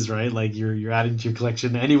anyways, right? Like you're adding to your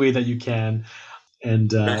collection any way that you can. And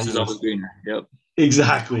grass is always greener. Yep.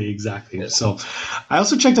 Exactly. Yeah. So I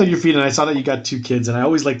also checked out your feed and I saw that you got 2 kids, and I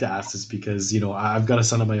always like to ask this because I've got a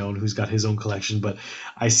son of my own who's got his own collection, but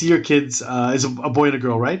I see your kids, is a boy and a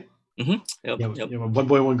girl, right? Yep. Yeah, one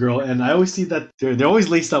boy, one girl, and I always see that they're always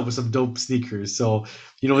laced up with some dope sneakers. So,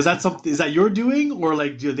 is that your doing, or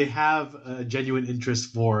like do they have a genuine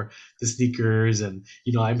interest for the sneakers? And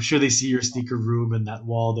I'm sure they see your sneaker room and that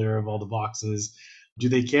wall there of all the boxes. Do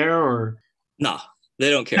they care, or? No, they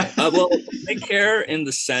don't care. Well, they care in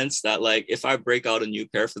the sense that like if I break out a new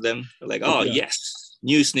pair for them, they're like, oh yes,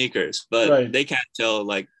 new sneakers, but they can't tell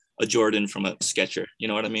like a Jordan from a Sketcher. You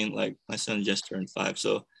know what I mean? Like my son just turned 5,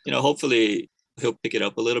 so hopefully he'll pick it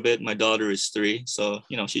up a little bit. My daughter is 3, so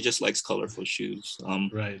she just likes colorful shoes.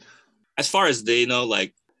 Right. As far as they know,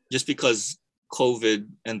 like just because COVID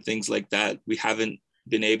and things like that, we haven't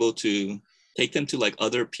been able to take them to like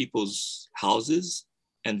other people's houses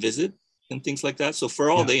and visit and things like that. So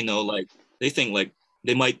for all they know, like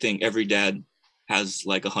they might think every dad has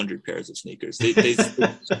like 100 pairs of sneakers. They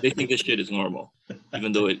think this shit is normal,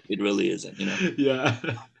 even though it really isn't. Yeah.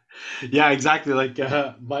 Yeah, exactly. Like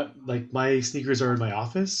my sneakers are in my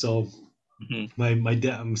office, so my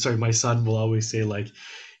dad, I'm sorry, my son will always say like,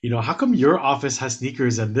 how come your office has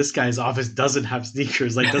sneakers and this guy's office doesn't have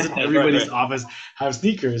sneakers? Like, doesn't everybody's Right. office have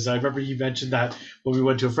sneakers? I remember he mentioned that when we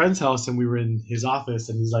went to a friend's house and we were in his office,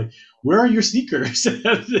 and he's like, "Where are your sneakers?" And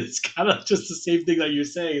it's kind of just the same thing that you're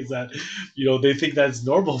saying, is that they think that's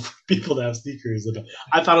normal for people to have sneakers. And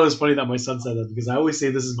I thought it was funny that my son said that, because I always say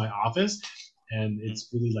this is my office, and it's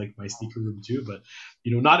really like my sneaker room too. But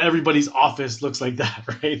not everybody's office looks like that,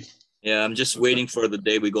 right? Yeah, I'm just waiting for the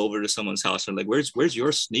day we go over to someone's house and like, where's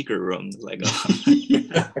your sneaker room? Like,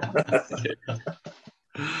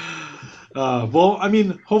 well, I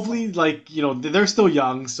mean, hopefully, like, they're still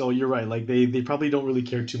young, so you're right. Like, they probably don't really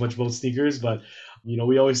care too much about sneakers, but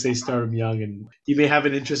we always say start them young, and he may have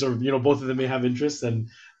an interest, or both of them may have interest, and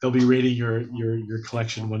they'll be rating your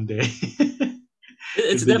collection one day.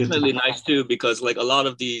 it's definitely nice too, because like a lot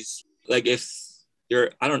of these, like if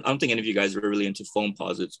I don't think any of you guys are really into foam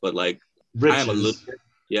posits, but like Riches. I am a little bit.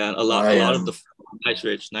 Yeah, a lot of the nice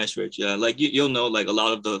rich. Yeah, like you'll know, like a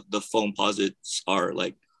lot of the foam posits are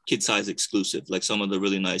like kid size exclusive. Like some of the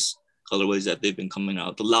really nice colorways that they've been coming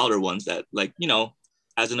out, the louder ones that, like,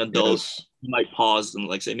 as an adult, you might pause and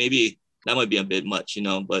like say maybe that might be a bit much,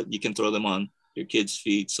 but you can throw them on your kids'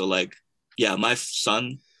 feet. So like, yeah, my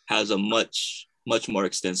son has a much more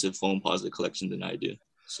extensive foam posit collection than I do.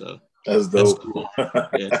 So that's dope. Cool.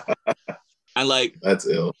 Yeah. And like that's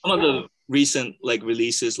ill. Some of the recent like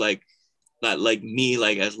releases, like that, like me,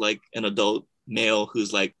 like as like an adult male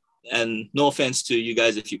who's like, and no offense to you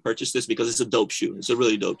guys if you purchase this, because it's a dope shoe. It's a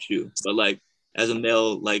really dope shoe. But like as a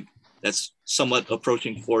male, like that's somewhat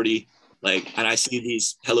approaching 40, like, and I see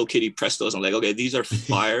these Hello Kitty Prestos, I'm like, okay, these are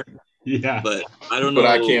fire. Yeah. But I don't know. But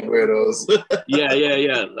I can't wear those. yeah.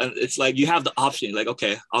 And it's like you have the option, like,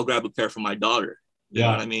 okay, I'll grab a pair for my daughter. You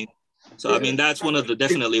know what I mean? So yeah. I mean, that's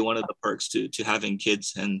definitely one of the perks to having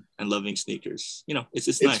kids and loving sneakers.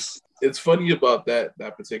 It's nice. It's funny about that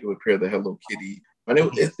particular pair, the Hello Kitty.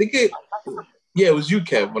 It was you,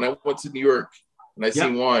 Kev. When I went to New York and I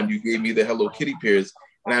seen Juan, you gave me the Hello Kitty pairs,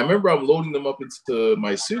 and I remember I'm loading them up into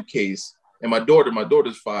my suitcase, and my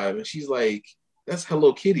daughter's 5, and she's like, "That's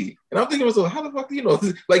Hello Kitty," and I'm thinking to myself, how the fuck do you know?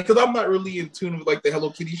 Like, because I'm not really in tune with like the Hello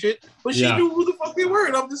Kitty shit, but she knew who the fuck they were,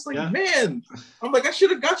 and I'm just like, man, I'm like, I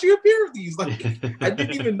should have got you a pair of these. Like, I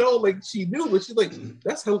didn't even know like she knew, but she's like,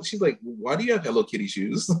 that's Hello. She's like, why do you have Hello Kitty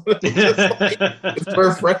shoes? It's for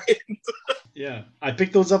a friend. Yeah, I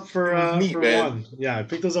picked those up for neat, for man. Juan. Yeah, I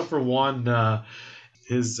picked those up for Juan,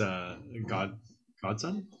 his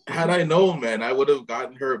godson. Had I known, man, I would have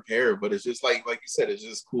gotten her a pair. But it's just like you said, it's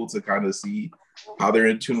just cool to kind of see how they're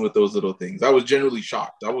in tune with those little things. I was genuinely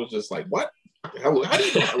shocked. I was just like, what? How do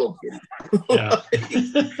you know Hello Kitty? Yeah.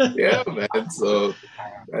 Yeah, man. So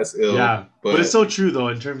that's ill. Yeah, but it's so true though,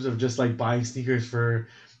 in terms of just like buying sneakers for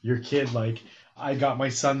your kid. Like, I got my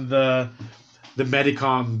son the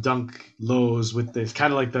Medicom Dunk lows with this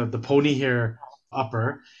kind of like the pony hair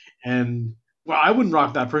upper, and well, I wouldn't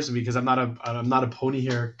rock that person because I'm not a pony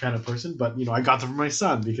hair kind of person, but I got them for my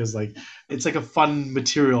son because like it's like a fun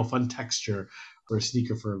material, fun texture for a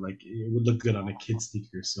sneaker, for like it would look good on a kid's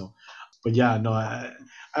sneaker. So, but yeah, no, I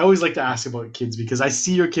always like to ask about kids because I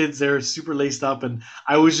see your kids, they're super laced up, and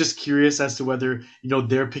I was just curious as to whether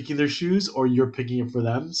they're picking their shoes or you're picking it for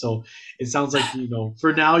them. So it sounds like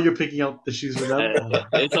for now you're picking out the shoes for them.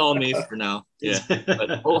 It's all me for now. Yeah,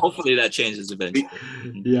 but hopefully that changes eventually.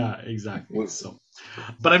 Yeah, exactly. So,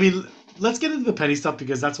 but I mean, let's get into the penny stuff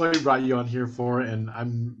because that's what we brought you on here for, and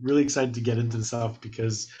I'm really excited to get into the stuff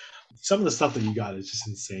because some of the stuff that you got is just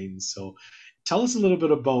insane. So tell us a little bit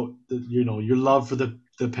about your love for the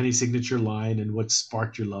Penny Signature line and what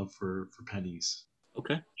sparked your love for pennies.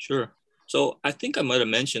 Okay, sure. So I think I might have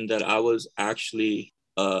mentioned that I was actually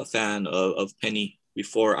a fan of Penny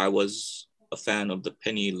before I was a fan of the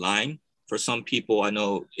Penny line. For some people, I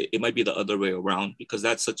know it might be the other way around because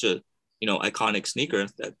that's such a iconic sneaker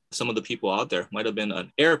that some of the people out there might have been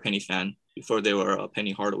an Air Penny fan before they were a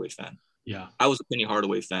Penny Hardaway fan. Yeah, I was a Penny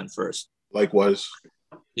Hardaway fan first. Likewise.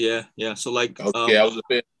 Yeah. So like, I was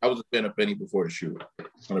a fan of Penny before the shoe,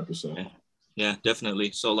 100%. Yeah,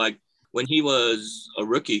 definitely. So like when he was a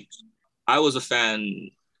rookie, I was a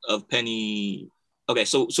fan of Penny. Okay,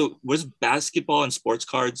 so was basketball and sports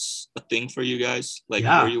cards a thing for you guys? Like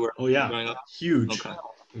where you were growing up? Huge. Okay.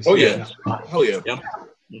 Oh yeah. Hell yeah. Yeah.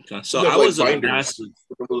 Okay. So I was a massive.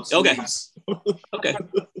 Okay. Okay.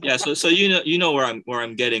 Yeah. So you know where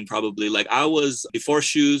I'm getting probably. Like I was before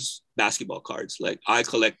shoes, basketball cards. Like I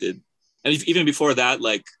collected, and even before that,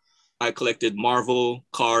 like I collected Marvel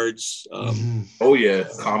cards. Oh yeah,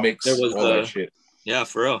 comics. There was all that shit. Yeah,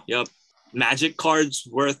 for real. Yep. Magic cards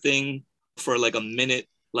were a thing for like a minute.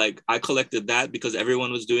 Like I collected that because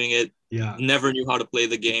everyone was doing it. Yeah. Never knew how to play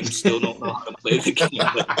the game. Still don't know how to play the game.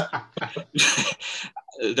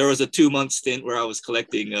 But there was a 2-month stint where I was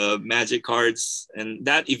collecting Magic cards, and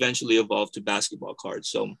that eventually evolved to basketball cards.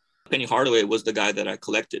 So Penny Hardaway was the guy that I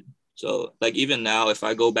collected. So like even now, if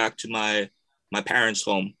I go back to my parents'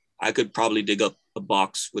 home, I could probably dig up a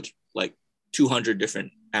box with like 200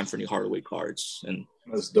 different Anthony Hardaway cards. And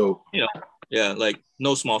That's dope. you know, yeah, like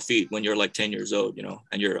no small feat when you're like 10 years old, you know,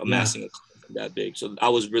 and you're amassing a collection that big. So I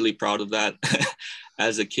was really proud of that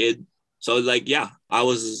as a kid. So like, yeah, I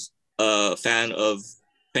was a fan of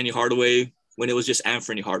Penny Hardaway when it was just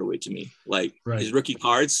Anthony Hardaway to me. Like his rookie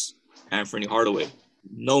cards, Anthony Hardaway.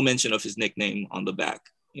 No mention of his nickname on the back.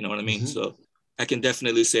 You know what I mean? So I can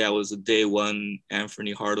definitely say I was a day one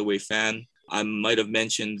Anthony Hardaway fan. I might have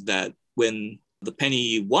mentioned that when the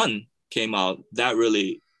Penny 1 came out, that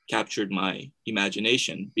really captured my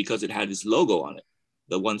imagination because it had his logo on it,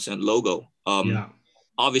 the 1 cent logo.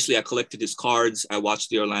 Obviously, I collected his cards. I watched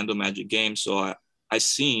the Orlando Magic game. So I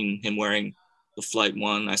seen him wearing the Flight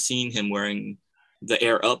 1. I seen him wearing the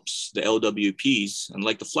Air Ups, the LWPs. And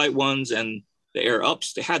like the Flight 1s and the Air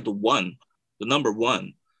Ups, they had the number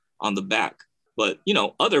 1 on the back. But, you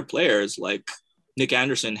know, other players like Nick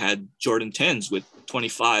Anderson had Jordan 10s with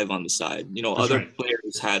 25 on the side. You know, other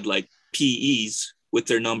players had like PEs with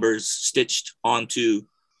their numbers stitched onto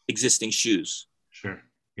existing shoes. Sure.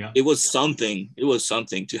 Yeah. It was something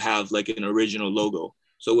to have like an original logo.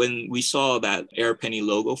 So when we saw that Air Penny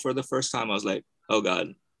logo for the first time, I was like, oh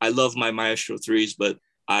God, I love my Maestro 3s, but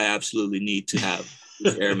I absolutely need to have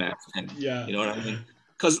this Air Max 10. Yeah. You know what I mean?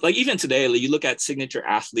 Because like even today, like, you look at signature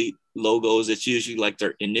athlete logos, it's usually like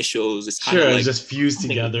their initials. It's kind of like it's just fused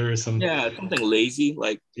together or something. Yeah, something lazy.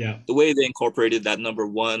 Like the way they incorporated that number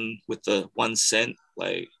 1 with the 1 cent,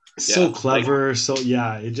 like so clever. Like, so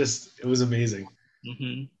it was amazing.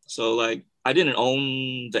 Mm-hmm. So like I didn't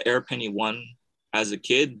own the Air Penny 1 as a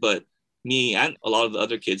kid, but me and a lot of the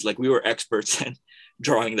other kids, like we were experts at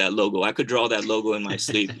drawing that logo. I could draw that logo in my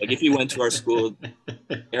sleep. Like if you went to our school,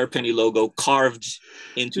 Air Penny logo carved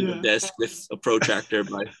into the desk with a protractor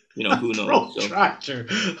by, you know, who knows. Protractor.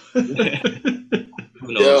 So,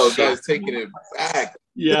 who knows? Yo, guys taking it back.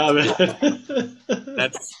 Yeah, man.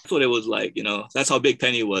 That's what it was like, you know. That's how big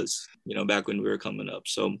Penny was, you know, back when we were coming up.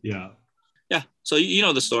 So yeah. So you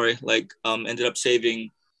know the story. Like ended up saving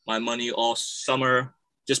my money all summer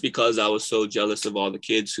just because I was so jealous of all the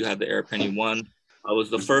kids who had the Air Penny 1. I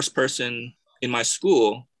was the first person in my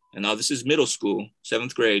school, and now this is middle school,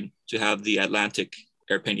 7th grade, to have the Atlantic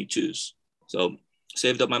Air Penny 2s. So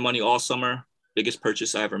saved up my money all summer. Biggest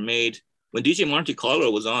purchase I ever made. When DJ Monte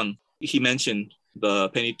Carlo was on, he mentioned the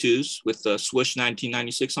Penny 2s with the swoosh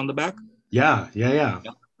 1996 on the back. Yeah.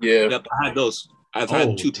 Yep, I had those. I've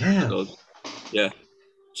had 2 of those. Yeah.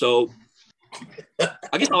 So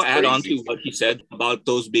I guess I'll add on to what he said about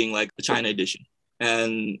those being like the China edition.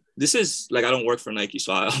 And this is like, I don't work for Nike,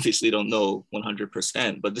 so I obviously don't know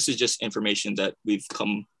 100%, but this is just information that we've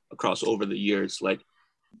come across over the years. Like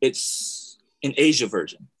it's an Asia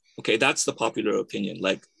version. Okay. That's the popular opinion.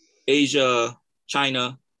 Like Asia,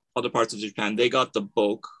 China, other parts of Japan, they got the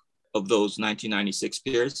bulk of those 1996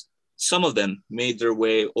 pairs. Some of them made their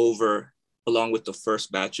way over along with the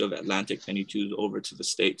first batch of Atlantic Penny 2s over to the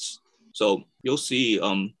States. So you'll see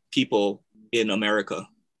people in America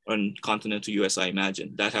and continental US, I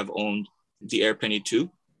imagine, that have owned the Air Penny 2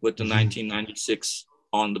 with the 1996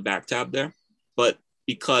 on the back tab there. But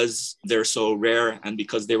because they're so rare and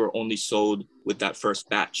because they were only sold with that first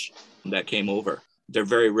batch that came over, they're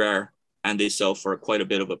very rare and they sell for quite a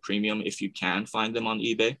bit of a premium if you can find them on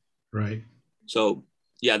eBay. Right. So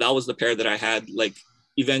yeah, that was the pair that I had. Like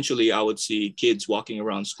eventually I would see kids walking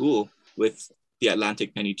around school with the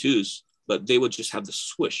Atlantic Penny 2s, but they would just have the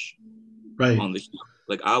swoosh on the heel.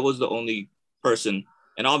 Like I was the only person,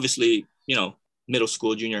 and obviously, you know, middle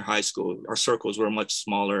school, junior high school, our circles were much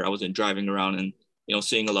smaller. I wasn't driving around and, you know,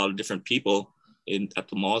 seeing a lot of different people at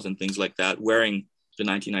the malls and things like that wearing the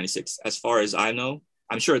 1996. As far as I know,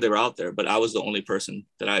 I'm sure they were out there, but I was the only person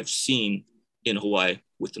that I've seen in Hawaii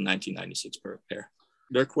with the 1996 pair.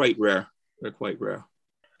 They're quite rare.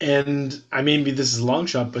 And I mean, this is a long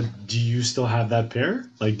shot, but do you still have that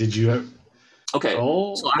pair? Like, did you have... Okay,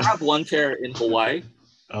 so I have one pair in Hawaii.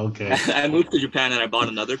 Okay. I moved to Japan and I bought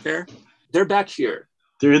another pair. They're back here.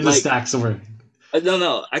 They're in the stack somewhere.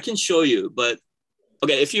 No, I can show you. But,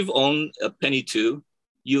 okay, if you've owned a Penny 2,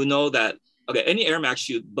 you know that, okay, any Air Max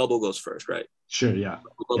shoe, bubble goes first, right? Sure, yeah.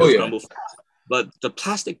 Bubbles crumble first. But the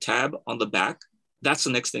plastic tab on the back, that's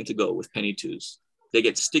the next thing to go with Penny 2s. They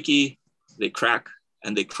get sticky, they crack,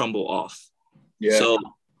 and they crumble off. Yeah. So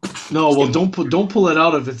No, well, don't pull it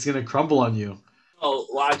out if it's gonna crumble on you. Oh,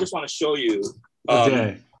 well, I just want to show you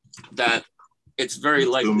Okay. that it's very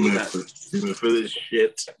likely that for this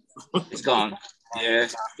shit. it's gone. Yeah,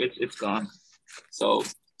 it's gone. So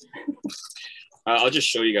I'll just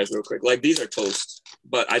show you guys real quick. Like these are toast,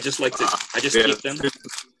 but I just keep them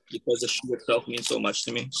because the shoe itself means so much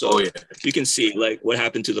to me. So you can see like what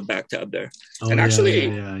happened to the back tab there. Oh, and actually,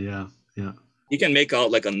 yeah. You can make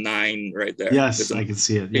out like a 9 right there. Yes, I can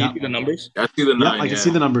see it. Can you see the numbers? I see the 9. I can see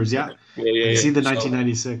the numbers. Yeah. I can see the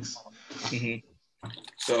 1996.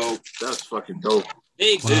 So that's fucking dope.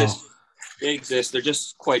 They exist. Wow. They exist. They're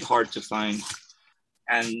just quite hard to find.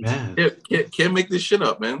 And can't make this shit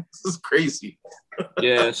up, man. This is crazy.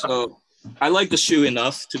 Yeah, so I like the shoe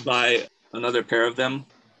enough to buy another pair of them.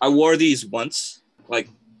 I wore these once, like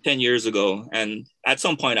 10 years ago, and at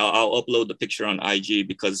some point I'll upload the picture on IG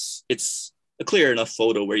because it's a clear enough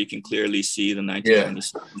photo where you can clearly see the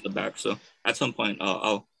 1996 on the back. So at some point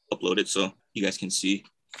I'll upload it so you guys can see.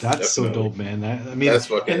 That's so dope, man. That's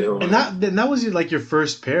fucking and that was your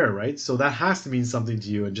first pair, right? So that has to mean something to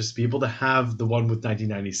you, and just be able to have the one with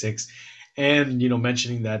 1996, and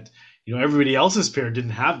mentioning that everybody else's pair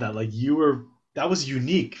didn't have that. Like that was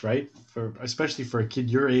unique, right? Especially for a kid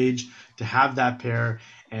your age to have that pair,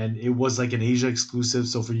 and it was like an Asia exclusive.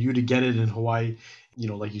 So for you to get it in Hawaii,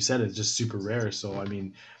 like you said, it's just super rare. So I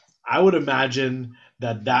mean, I would imagine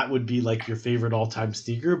that would be like your favorite all-time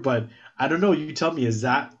sneaker, but I don't know. You tell me,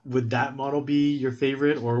 would that model be your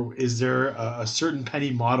favorite, or is there a certain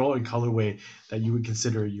penny model and colorway that you would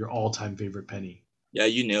consider your all-time favorite penny? Yeah,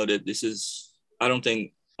 you nailed it. I don't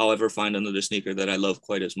think I'll ever find another sneaker that I love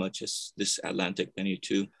quite as much as this Atlantic Penny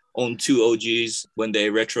 2. Owned 2 OGs when they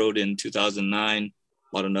retroed in 2009,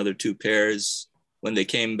 bought another 2 pairs. When they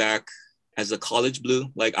came back as a college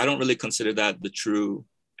blue, like I don't really consider that the true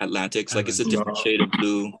Atlantics. Like it's a different shade of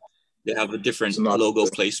blue. They have a different logo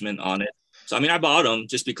placement on it. So, I mean, I bought them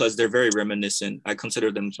just because they're very reminiscent. I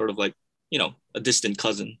consider them sort of like, a distant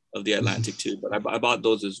cousin of the Atlantic too. But I bought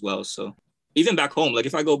those as well. So even back home, like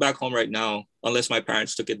if I go back home right now, unless my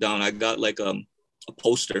parents took it down, I got like a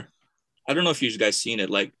poster. I don't know if you guys seen it.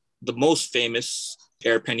 Like the most famous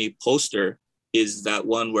Air Penny poster is that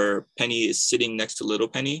one where Penny is sitting next to Little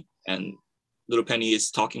Penny and Little Penny is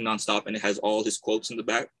talking nonstop and it has all his quotes in the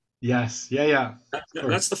back. Yes. Yeah.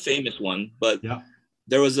 That's the famous one. But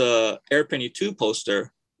there was a Air Penny 2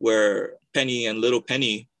 poster where Penny and Little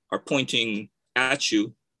Penny are pointing at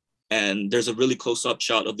you. And there's a really close-up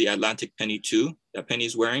shot of the Atlantic Penny 2 that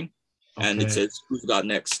Penny's wearing. Okay. And it says, "Who's got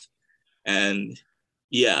next?" And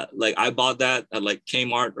yeah, like I bought that at like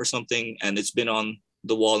Kmart or something. And it's been on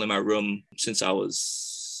the wall in my room since I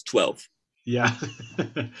was 12. Yeah.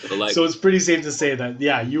 So it's pretty safe to say that,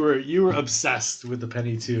 yeah, you were obsessed with the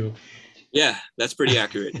Penny 2. Yeah, that's pretty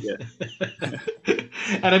accurate. Yeah.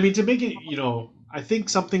 And I mean, to make it, I think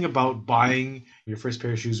something about buying your first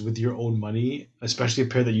pair of shoes with your own money, especially a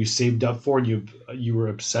pair that you saved up for and you were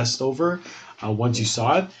obsessed over once you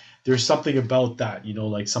saw it, there's something about that,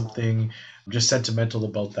 like something just sentimental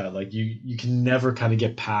about that. Like you can never kind of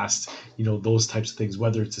get past, those types of things,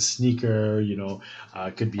 whether it's a sneaker,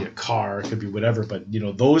 it could be a car, it could be whatever, but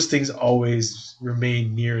those things always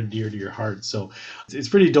remain near and dear to your heart. So it's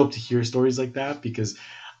pretty dope to hear stories like that, because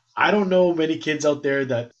I don't know many kids out there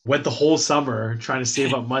that went the whole summer trying to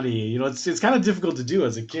save up money. It's kind of difficult to do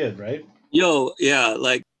as a kid, right? Yo, yeah,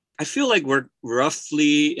 like I feel like we're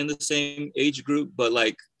roughly in the same age group, but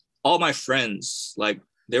like all my friends, like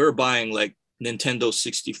they were buying like Nintendo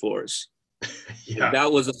 64s. Yeah.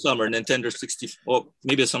 That was a summer, Nintendo 64, well,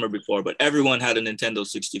 maybe a summer before, but everyone had a Nintendo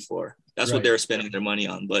 64. That's what they were spending their money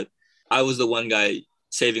on. But I was the one guy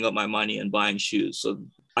saving up my money and buying shoes. So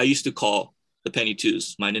I used to call the Penny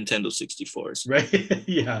 2s my Nintendo 64s. Right.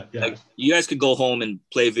 Yeah. Like you guys could go home and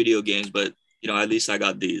play video games, but at least I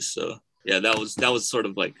got these. So yeah, that was sort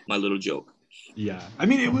of like my little joke. Yeah, I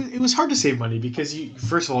mean, it was hard to save money because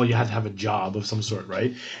first of all you had to have a job of some sort,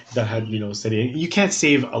 right? That had steady. You can't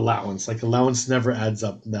save allowance. Like allowance never adds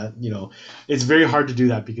up. That it's very hard to do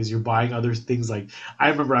that because you're buying other things. Like I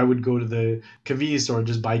remember I wowould go to the convenience store and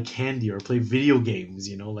just buy candy or play video games.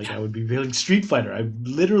 Like I would be playing Street Fighter. I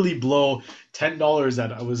literally blow $10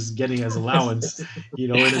 that I was getting as allowance,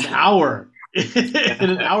 in an hour. In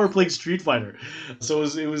an hour playing Street Fighter. So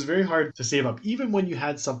it was very hard to save up, even when you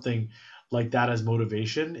had something like that as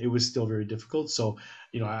motivation. It was still very difficult. So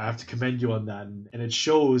I have to commend you on that, and it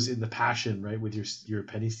shows in the passion, right, with your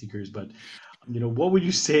penny sneakers. But what would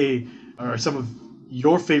you say are some of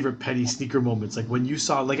your favorite penny sneaker moments? Like when you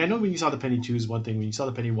saw, like I know when you saw the Penny 2s one thing, when you saw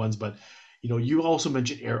the Penny 1s, but you also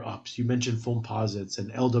mentioned air ups, you mentioned foam posits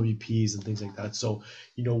and LWPs and things like that. So,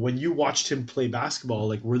 when you watched him play basketball,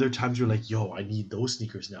 like, were there times you're like, yo, I need those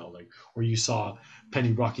sneakers now? Like, or you saw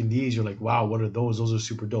Penny rocking these, you're like, wow, what are those? Those are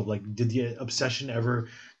super dope. Like, did the obsession ever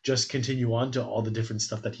just continue on to all the different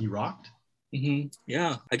stuff that he rocked?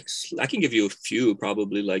 Yeah, I guess I can give you a few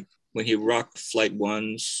probably. Like when he rocked Flight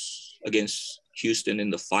Ones against Houston in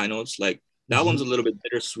the finals, like that one's a little bit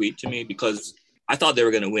bittersweet to me because I thought they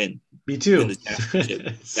were going to win. Me too. Win the championship.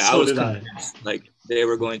 Yeah, So I was did convinced like they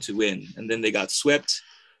were going to win, and then they got swept.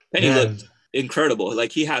 Penny looked incredible.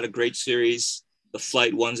 Like he had a great series. The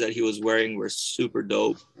Flight Ones that he was wearing were super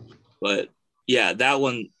dope. But yeah, that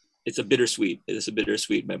one, it's a bittersweet. It's a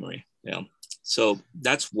bittersweet memory. Yeah. So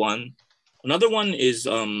that's one. Another one is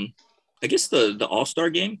I guess the All-Star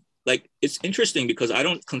game. Like it's interesting because I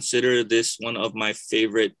don't consider this one of my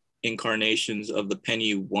favorite incarnations of the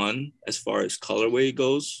Penny one as far as colorway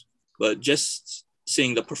goes, but just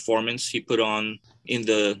seeing the performance he put on in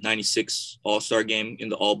the 96 All-Star game in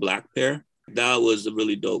the all black pair, that was a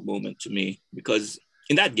really dope moment to me because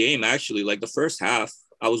in that game, actually, like the first half,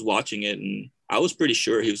 I was watching it and I was pretty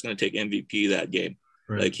sure he was going to take MVP that game.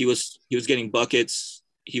 Right. Like he was getting buckets,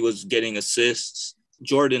 he was getting assists.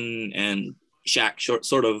 Jordan and Shaq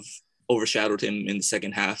sort of overshadowed him in the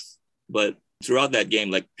second half, but throughout that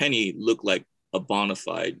game, like Penny looked like a bona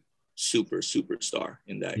fide superstar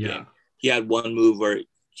in that game. He had one move where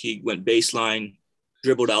he went baseline,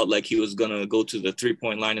 dribbled out like he was gonna go to the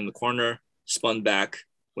 3-point line in the corner, spun back,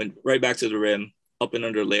 went right back to the rim, up and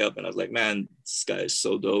under layup, and I was like, man, this guy is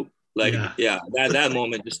so dope. Like, that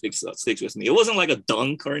moment just sticks with me. It wasn't like a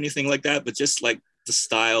dunk or anything like that, but just like the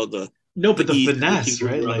style, the finesse,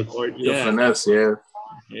 right? Like the finesse,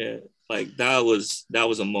 yeah. Like that was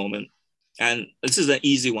a moment. And this is an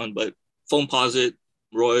easy one, but foam posit,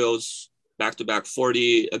 Royals, back-to-back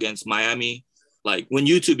 40 against Miami. Like when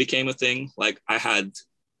YouTube became a thing, like I had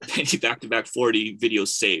Penny back-to-back 40 videos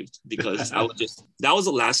saved because that was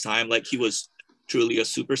the last time like he was truly a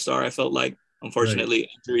superstar. I felt like, unfortunately,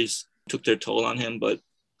 injuries took their toll on him. But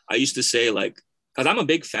I used to say like, because I'm a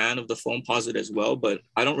big fan of the foam posit as well, but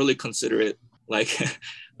I don't really consider it like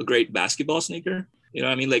a great basketball sneaker. You know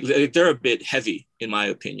what I mean? Like they're a bit heavy in my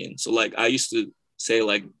opinion. So like I used to say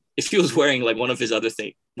like if he was wearing like one of his other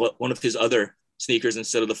sneakers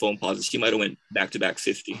instead of the foam posits, he might have went back-to-back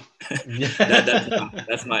 50.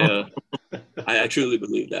 That's my I truly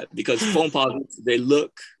believe that because foam posits, they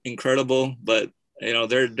look incredible, but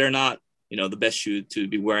they're not the best shoe to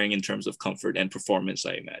be wearing in terms of comfort and performance,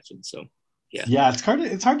 I imagine. So yeah, it's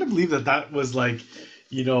hard to believe that was like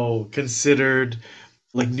considered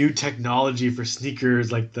like new technology for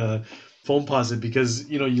sneakers, like the foam posit, because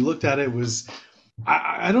you looked at it was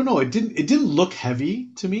I don't know, it didn't look heavy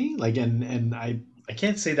to me, like and I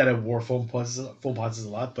can't say that I wore foam posits a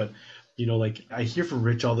lot, but like I hear from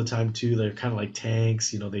Rich all the time too, they're kind of like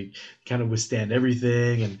tanks, they kind of withstand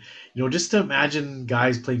everything, and just to imagine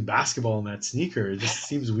guys playing basketball in that sneaker, it just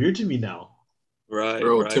seems weird to me now. Right,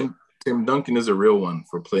 bro. Right. Tim Duncan is a real one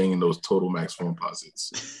for playing in those Total Max foam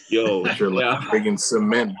posits. Yo, which are like friggin'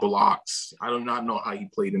 cement blocks. I do not know how he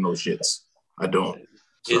played in those shits. I don't.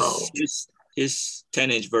 So. His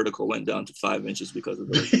 10-inch vertical went down to 5 inches because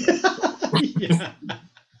of those.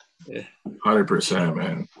 100%,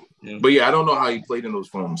 man. Yeah. But yeah, I don't know how he played in those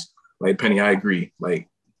foams. Like Penny, I agree. Like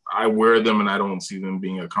I wear them and I don't see them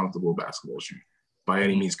being a comfortable basketball shoe by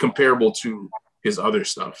any means, comparable to his other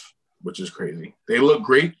stuff, which is crazy. They look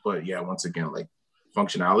great, but yeah, once again, like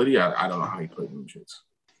functionality, I don't know how he played in them shits.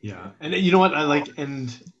 Yeah, and you know what I like,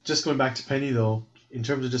 and just going back to Penny though, in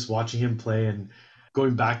terms of just watching him play and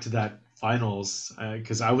going back to that finals,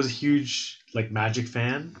 because I was a huge like Magic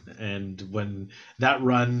fan, and when that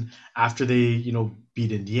run after they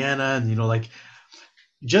beat Indiana, and like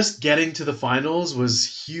just getting to the finals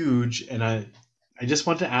was huge, and I just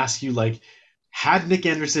want to ask you, like, had Nick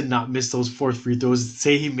Anderson not missed those 4 free throws,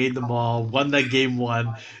 say he made them all, won that game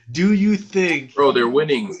 1, do you think? Bro, they're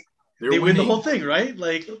winning. They win the whole thing, right?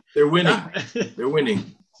 Like they're winning. They're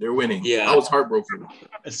winning. They're winning. Yeah, I was heartbroken.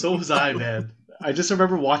 So was I, man. I just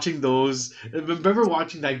remember watching those. I remember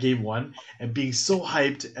watching that game 1 and being so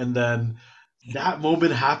hyped, and then that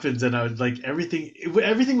moment happens, and I was like,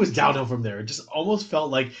 everything was downhill from there. It just almost felt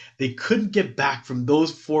like they couldn't get back from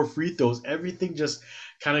those 4 free throws. Everything just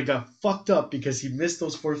kind of got fucked up because he missed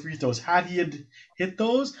those 4 free throws. Had he had hit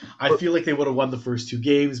those, I feel like they would have won the first 2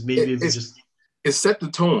 games. Maybe it set the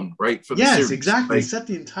tone, right, for the series. series. Exactly. Like, it set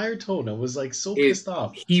the entire tone. I was like so pissed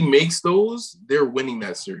off. He makes those, they're winning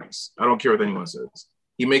that series. I don't care what anyone says.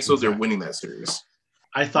 He makes those, they're winning that series.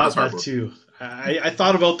 I thought that too. I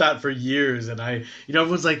thought about that for years, and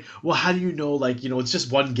everyone's like, well, how do you know, like, it's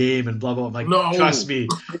just one game and blah blah. I'm like, No. trust me,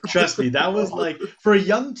 that was like for a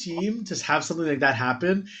young team to have something like that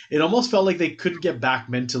happen. It almost felt like they couldn't get back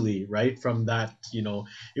mentally, right, from that.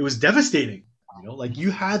 It was devastating. Like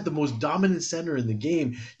you had the most dominant center in the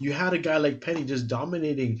game. You had a guy like Penny just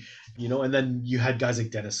dominating, and then you had guys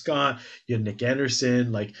like Dennis Scott, you had Nick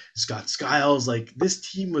Anderson, like Scott Skiles. Like this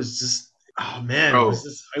team was just, oh man, Bro,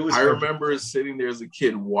 it was I hard. remember sitting there as a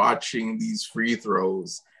kid watching these free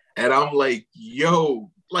throws, and I'm like, yo,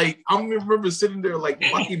 like I remember sitting there like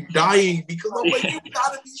fucking dying because I'm like, you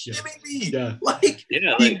gotta be shitting me. Yeah. Like,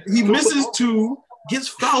 he misses two, gets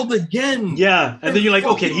fouled again. Yeah, and then you're like,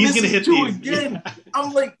 okay, he's gonna hit two these again. Yeah.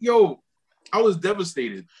 I'm like, yo, I was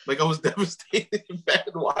devastated. Like I was devastated back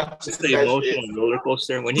watching. Just the emotional roller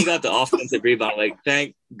coaster when he got the offensive rebound. Like,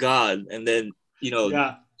 thank God, and then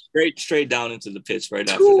yeah. straight down into the pits right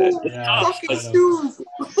after that. Yeah, fucking two.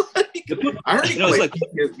 I heard it's like,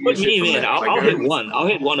 put me in. I'll hit one. I'll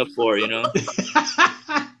hit one of four.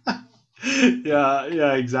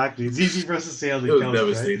 Yeah, exactly. It's easy for us to say on the couch,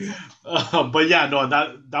 devastating. Right? But yeah, no,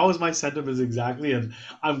 that was my sentiments exactly, and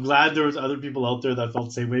I'm glad there was other people out there that felt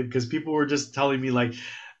the same way because people were just telling me like,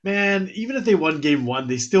 man, even if they won game one,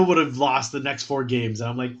 they still would have lost the next 4 games, and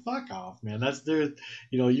I'm like, fuck off, man. That's their,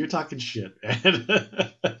 you're talking shit, man.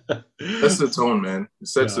 That's the tone, man. It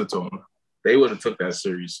sets the tone. They would have took that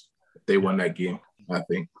series if they won that game, I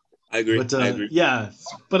think. I agree. I agree. Yeah,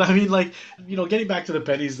 but I mean, like, getting back to the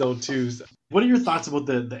pennies though too. What are your thoughts about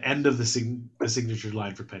the end of the signature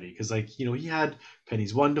line for Penny? Because like he had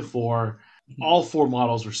pennies 1 to 4. All 4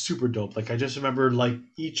 models were super dope. Like I just remember like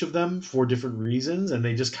each of them for different reasons, and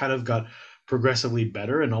they just kind of got progressively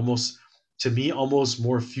better and almost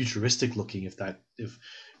more futuristic looking. If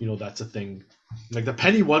that's a thing. Like the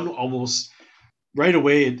Penny 1 almost right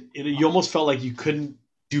away, you almost felt like you couldn't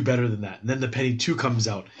do better than that. And then the Penny 2 comes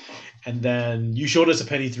out. And then you showed us a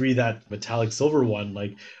Penny 3, that metallic silver one.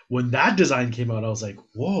 Like when that design came out, I was like,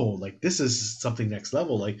 whoa, like this is something next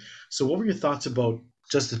level. Like, so what were your thoughts about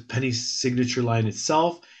just the Penny signature line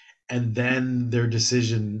itself and then their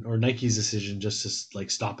decision, or Nike's decision, just to like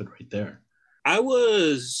stop it right there? I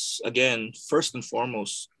was, again, first and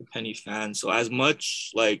foremost a Penny fan. So as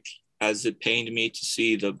much like as it pained me to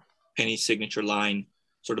see the Penny signature line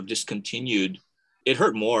sort of discontinued, it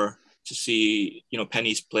hurt more to see,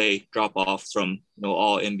 Penny's play drop off from,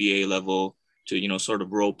 all NBA level to, sort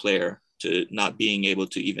of role player to not being able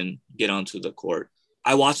to even get onto the court.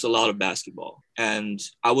 I watched a lot of basketball and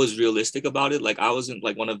I was realistic about it. Like I wasn't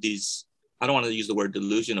like one of these, I don't want to use the word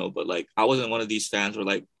delusional, but like I wasn't one of these fans where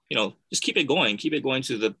like, just keep it going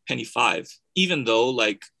to the Penny 5. Even though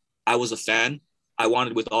like I was a fan, I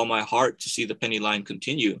wanted with all my heart to see the Penny line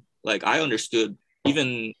continue. Like I understood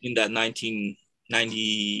even in that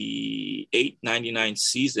 1998-99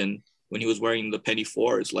 season when he was wearing the Penny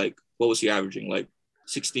 4s, like what was he averaging? Like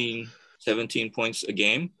 16, 17 points a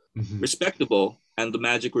game. Mm-hmm. Respectable. And the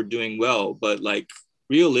Magic were doing well. But like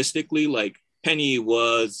realistically, like Penny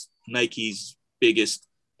was Nike's biggest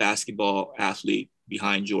basketball athlete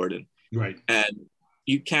behind Jordan. Right. And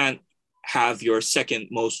you can't have your second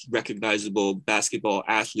most recognizable basketball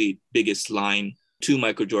athlete, biggest line to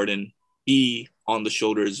Michael Jordan, be on the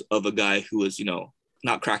shoulders of a guy who was,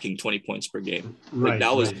 not cracking 20 points per game. Like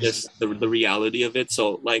that was just the reality of it.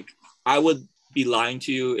 So like I would be lying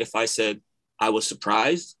to you if I said I was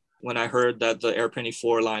surprised when I heard that the Air Penny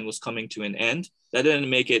 4 line was coming to an end. That didn't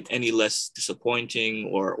make it any less disappointing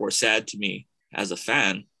or sad to me as a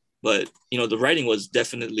fan. But, the writing was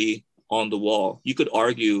definitely on the wall. You could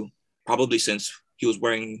argue probably since he was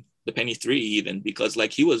wearing the Penny 3 even, because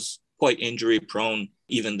like he was quite injury prone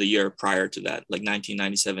even the year prior to that, like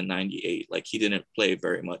 1997-98. Like he didn't play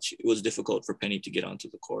very much. It was difficult for Penny to get onto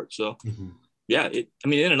the court. So yeah,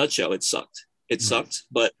 in a nutshell, it sucked. It sucked,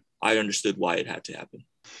 but I understood why it had to happen.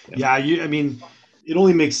 Yeah, it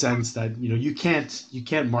only makes sense that you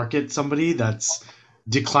can't market somebody that's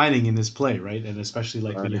declining in this play, right? And especially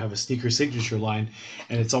like when you have a sneaker signature line,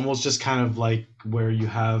 and it's almost just kind of like where you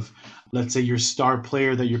have, let's say, your star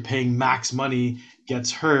player that you're paying max money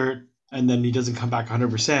gets hurt, and then he doesn't come back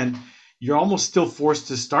 100%. You're almost still forced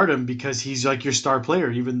to start him because he's like your star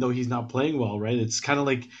player, even though he's not playing well, right? It's kind of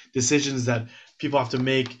like decisions that people have to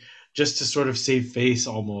make just to sort of save face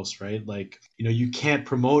almost, right? Like, you can't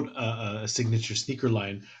promote a signature sneaker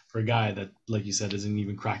line for a guy that, like you said, isn't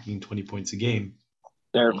even cracking 20 points a game.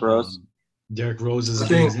 Derrick Rose. Derrick Rose is a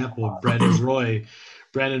good example of Brandon Roy.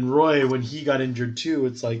 Brandon Roy, when he got injured too,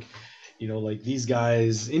 it's like, like these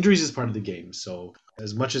guys, injuries is part of the game. So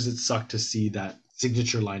as much as it sucked to see that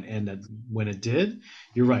signature line end when it did,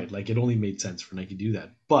 you're right. Like it only made sense for Nike to do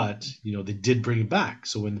that. But, they did bring it back.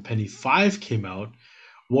 So when the Penny 5 came out,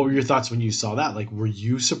 what were your thoughts when you saw that? Like, were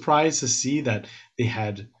you surprised to see that they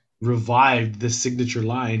had revived this signature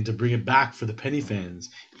line to bring it back for the Penny fans,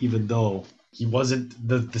 even though he wasn't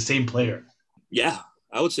the same player? Yeah,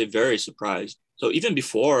 I would say very surprised. So even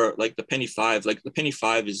before like the Penny 5, like the Penny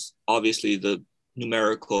 5 is obviously the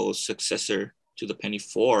numerical successor to the Penny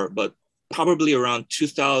 4, but probably around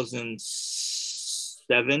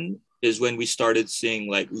 2007 is when we started seeing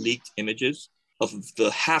like leaked images of the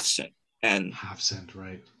half cent. And half cent,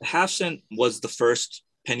 right? The half cent was the first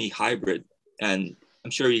Penny hybrid. And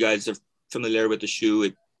I'm sure you guys are familiar with the shoe.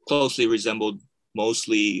 It closely resembled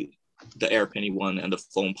mostly the Air Penny 1 and the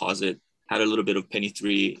Foamposite. Had a little bit of Penny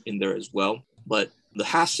 3 in there as well. But the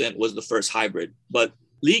half cent was the first hybrid. But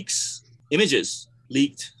images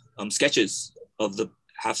leaked, sketches of the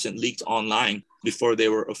half cent leaked online before they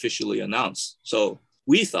were officially announced. So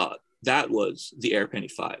we thought that was the Air Penny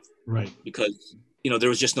 5. Right. Because, there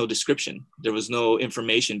was just no description. There was no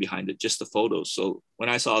information behind it, just the photos. So when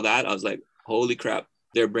I saw that, I was like, holy crap,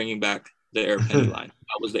 they're bringing back the Air Penny line.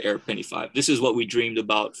 That was the Air Penny 5. This is what we dreamed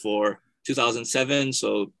about for 2007.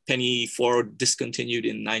 So Penny 4 discontinued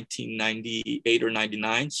in 1998 or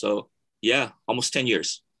 99. So yeah, almost 10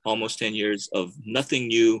 years of nothing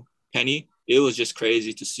new Penny. It was just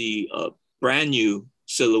crazy to see a brand new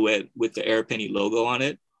silhouette with the Air Penny logo on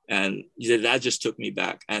it. And that just took me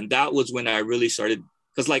back. And that was when I really started,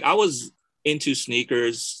 because like I was into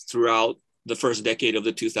sneakers throughout the first decade of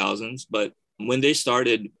the 2000s. But when they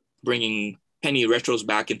started bringing Penny retros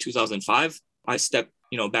back in 2005, I stepped,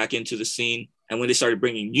 back into the scene. And when they started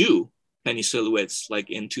bringing new Penny silhouettes, like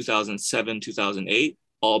in 2007, 2008,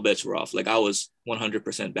 all bets were off. Like I was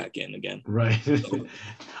 100% back in again. Right. So,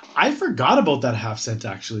 I forgot about that half cent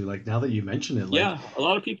actually. Like now that you mention it. Like, yeah, a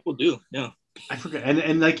lot of people do. Yeah. I forgot.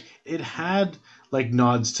 And like it had like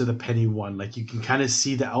nods to the Penny 1. Like you can kind of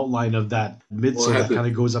see the outline of that midsole that kind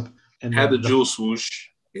of goes up. And had the jewel swoosh.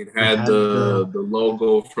 It had the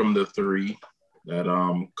logo from the 3, that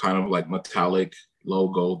kind of like metallic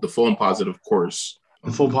logo. The Foamposite, of course.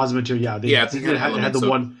 The Foamposite material, yeah. I think it had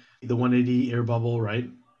the 180 air bubble, right?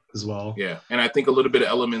 As well. Yeah. And I think a little bit of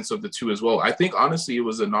elements of the 2 as well. I think honestly it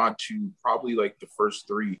was a nod to probably like the first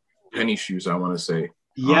 3 Penny shoes, I want to say.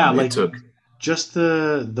 Yeah, like took just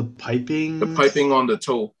the piping. The piping on the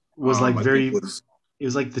toe was like it was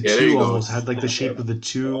like the 2 almost had like the shape of the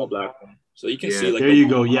 2. All black. So you can see like there you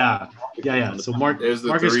go. Yeah. So Marcus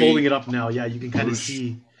 3. holding it up now. Yeah, you can kind of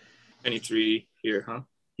see Penny 3 here, huh?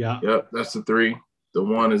 Yeah. Yep, that's the 3. The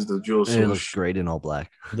 1 is the jewel swoosh. It looks great in all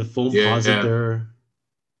black. The Foamposite there.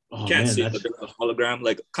 Oh, you can't see it, but there was a hologram,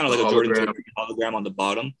 like kind of like a Jordan 3 hologram on the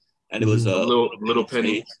bottom, and it was a little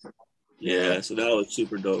penny. Yeah, so that was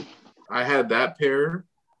super dope. I had that pair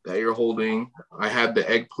that you're holding. I had the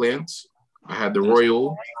eggplant. I had the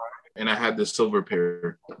royal, and I had the silver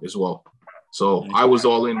pair as well. So I was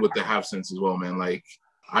all in with the half cents as well, man. Like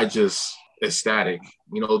I just ecstatic.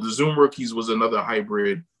 The Zoom Rookies was another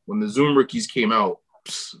hybrid. When the Zoom Rookies came out,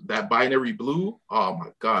 that binary blue, oh my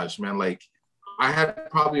gosh, man. Like I had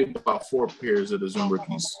probably about 4 pairs of the Zoom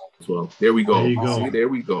Rookies as well. There we go. There you go. See, there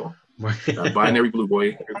we go. That binary blue,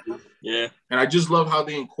 boy. Yeah. And I just love how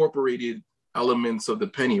they incorporated elements of the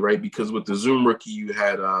Penny, right? Because with the Zoom Rookie, you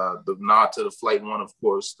had the nod to the Flight 1, of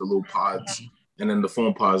course, the little pods, and then the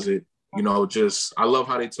Foamposite. I love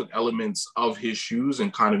how they took elements of his shoes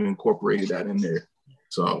and kind of incorporated that in there.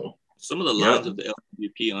 So some of the lines of the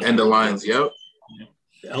LWP on and the lines, yep.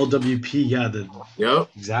 LWP, yeah. Yep.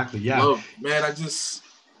 Exactly, yeah. Man,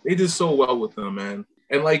 they did so well with them, man.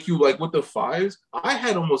 And like with the 5s, I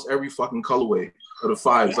had almost every fucking colorway of the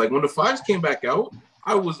 5s. Like when the 5s came back out,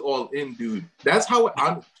 I was all in, dude. That's how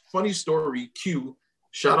funny story, Q,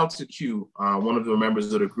 shout out to Q, one of the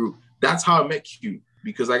members of the group. That's how I met Q,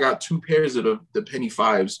 because I got 2 pairs of the Penny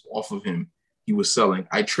 5s off of him. He was selling.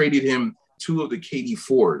 I traded him 2 of the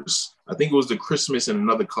KD4s. I think it was the Christmas and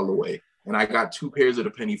another colorway. And I got 2 pairs of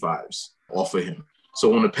the Penny 5s off of him. So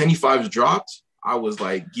when the Penny 5s dropped, I was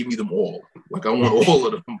like, give me them all. Like, I want all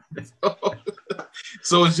of them.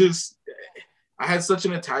 So it's just, I had such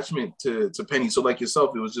an attachment to Penny. So like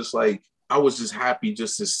yourself, it was just like, I was just happy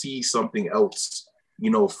just to see something else,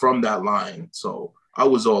 from that line. So I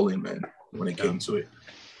was all in, man, when it came to it.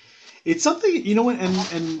 It's something,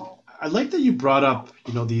 and I like that you brought up,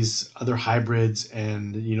 these other hybrids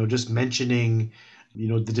and, just mentioning,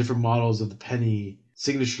 the different models of the Penny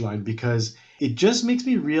signature line, because it just makes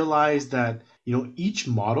me realize that, each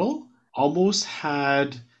model almost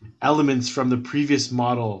had elements from the previous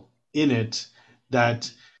model in it that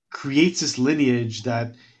creates this lineage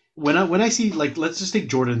that when I see, like, let's just take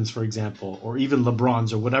Jordans for example, or even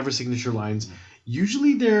LeBrons or whatever signature lines,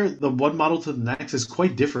 usually the one model to the next is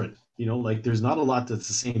quite different. Like there's not a lot that's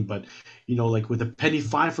the same, but like with the Penny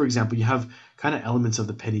 5, for example, you have kind of elements of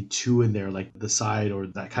the Penny 2 in there, like the side or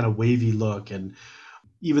that kind of wavy look, and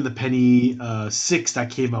even the Penny 6 that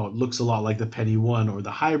came out looks a lot like the Penny 1 or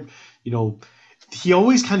the high. He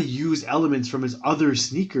always kind of used elements from his other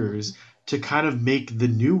sneakers to kind of make the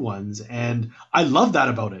new ones. And I love that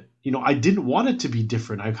about it. I didn't want it to be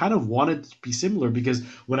different. I kind of wanted it to be similar because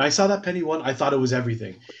when I saw that Penny 1, I thought it was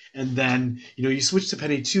everything. And then, you switch to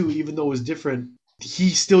Penny 2, even though it was different,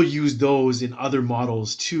 he still used those in other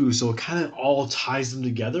models too. So it kind of all ties them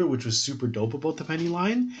together, which was super dope about the Penny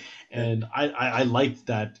line. And I liked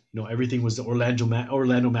that, everything was the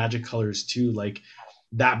Orlando Magic colors too. Like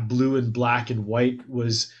that blue and black and white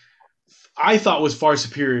I thought was far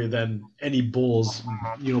superior than any Bulls,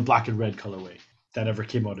 black and red colorway that ever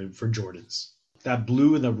came out for Jordans. That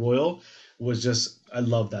blue and the royal was just, I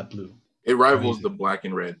love that blue. It rivals the black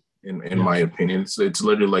and red in my opinion. It's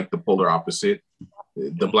literally like the polar opposite.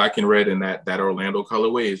 The black and red and that Orlando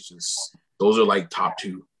colorway is just, those are like top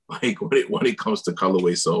two, like when it comes to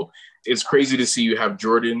colorway. So it's crazy to see you have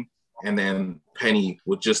Jordan and then Penny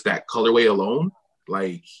with just that colorway alone.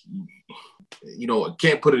 Like, I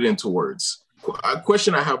can't put it into words. A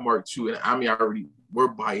question I have, Mark, too, and I mean, we're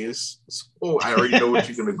biased, so I already know what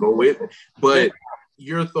you're going to go with. But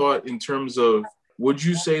your thought in terms of, would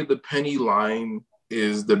you say the Penny line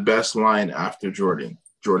is the best line after Jordan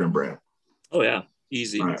brand? Oh, yeah.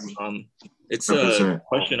 Easy. Right. It's 100%. a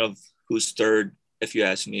question of who's third, if you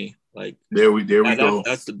ask me. Like there we go.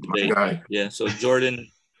 That's the debate. Yeah. So Jordan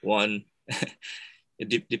 1.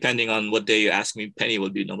 Depending on what day you ask me, Penny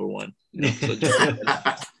would be number 1. So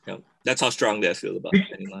that's how strongly I feel about the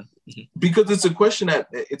Penny line. Because it's a question that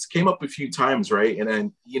it's came up a few times, right? And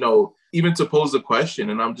then even to pose the question,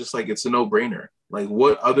 and I'm just like, it's a no-brainer. Like,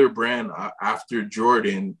 what other brand after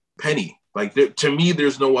Jordan? Penny. Like, to me,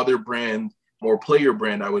 there's no other brand or player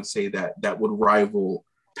brand, I would say, that would rival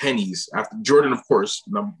Pennies after Jordan, of course,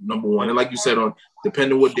 number 1. And like you said,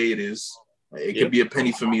 depending what day it is, it could be a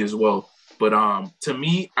Penny for me as well. But to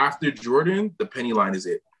me, after Jordan, the Penny line is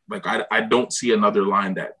it. Like, I don't see another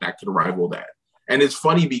line that could rival that. And it's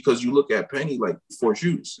funny because you look at Penny, like, for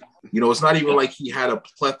shoes. It's not even like he had a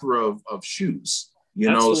plethora of shoes,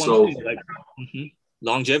 so. Like,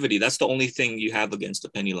 longevity, that's the only thing you have against the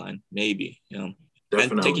Penny line, maybe,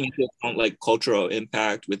 Definitely. And taking into account, like, cultural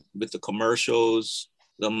impact with the commercials,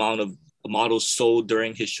 the amount of models sold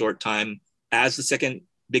during his short time as the second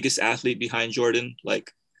biggest athlete behind Jordan,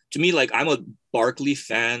 like, to me, like, I'm a Barkley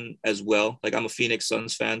fan as well. Like, I'm a Phoenix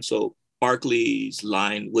Suns fan. So Barkley's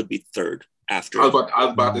line would be third after. I was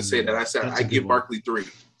about to say that. I said I give Barkley 3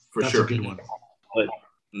 for That's sure. A good one.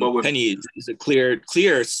 But Penny is a clear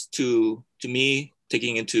to me,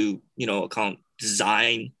 taking into account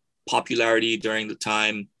design, popularity during the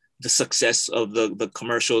time, the success of the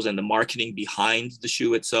commercials and the marketing behind the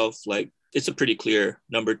shoe itself. Like, it's a pretty clear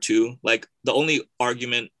number 2. Like, the only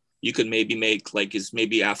argument you could maybe make, like, is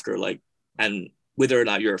maybe after, like, and whether or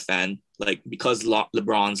not you're a fan, like, because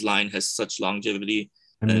LeBron's line has such longevity.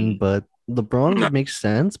 I mean, but LeBron makes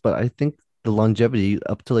sense, but I think the longevity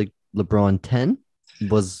up to like LeBron 10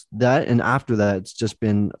 was that, and after that, it's just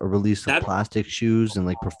been a release of plastic shoes and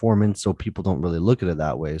like performance, so people don't really look at it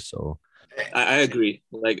that way. So I agree.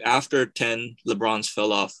 Like, after 10, LeBron's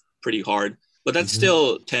fell off pretty hard, but that's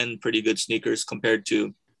still 10 pretty good sneakers compared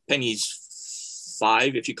to Penny's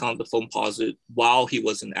 5, if you count the Foamposite while he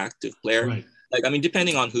was an active player. Right. Like, I mean,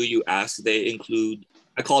 depending on who you ask, they include,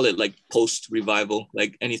 I call it like post-revival,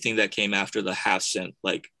 like anything that came after the half cent.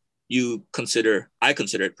 Like, I consider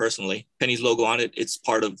it personally, Penny's logo on it, it's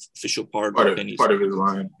official part of Penny's. Part of his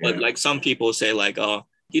line. But like, some people say, like, oh,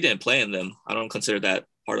 he didn't play in them. I don't consider that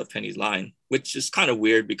part of Penny's line, which is kind of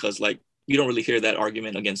weird because, like, you don't really hear that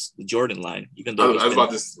argument against the Jordan line, even though I was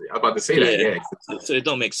about to say that. Yeah. So it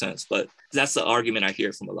don't make sense, but that's the argument I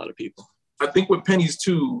hear from a lot of people. I think with Pennies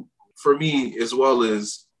too, for me as well,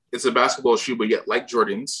 is it's a basketball shoe, but yet like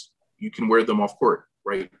Jordans, you can wear them off court,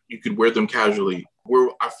 right? You could wear them casually.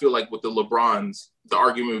 Where I feel like with the LeBrons, the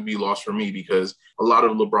argument would be lost for me because a lot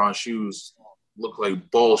of LeBron shoes look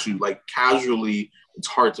like ball shoes. Like, casually, it's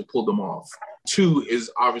hard to pull them off. 2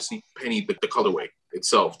 is obviously Penny, the colorway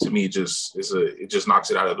itself, to me, it just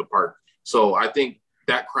knocks it out of the park. So I think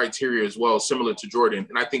that criteria as well, similar to Jordan,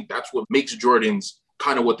 and I think that's what makes Jordans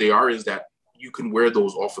kind of what they are, is that you can wear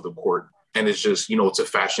those off of the court, and it's just, it's a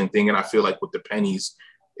fashion thing. And I feel like with the Pennies,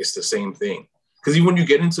 it's the same thing. Because even when you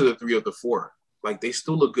get into the 3 of the 4, like they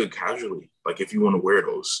still look good casually. Like if you want to wear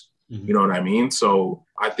those, Mhm. you know what I mean? So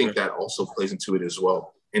I think that also plays into it as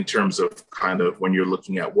well in terms of kind of when you're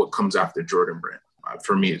looking at what comes after Jordan Brand.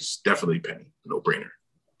 For me, it's definitely Penny, no brainer.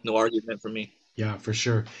 No argument for me. Yeah, for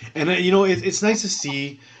sure. And it's nice to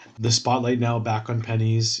see the spotlight now back on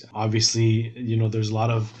pennies. Obviously, there's a lot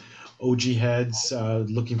of OG heads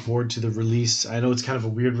looking forward to the release. I know it's kind of a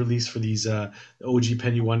weird release for these OG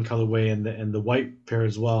Penny One colorway and the white pair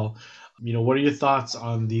as well. What are your thoughts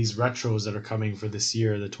on these retros that are coming for this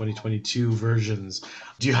year, the 2022 versions?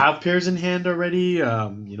 Do you have pairs in hand already?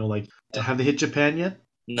 Like, have they hit Japan yet?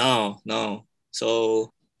 No.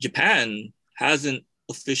 So Japan hasn't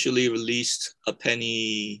officially released a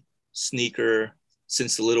penny sneaker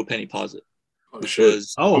since the Little Penny Posit, which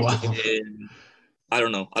was wow. I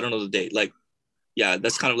don't know the date. Like, yeah,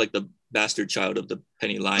 that's kind of like the bastard child of the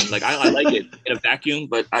penny line. Like, I like it in a vacuum,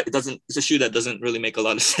 but it doesn't. It's a shoe that doesn't really make a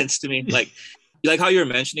lot of sense to me. Like how you're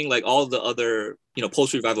mentioning, like all the other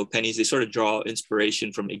post revival pennies, they sort of draw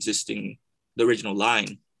inspiration from the original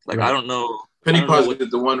line. Like, right. I don't know. Penny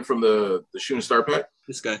Posit, the one from the Shooting Star pack.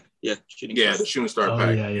 This guy, yeah, the Shooting Star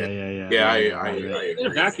pack. Yeah. In a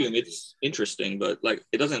vacuum, it's interesting, but like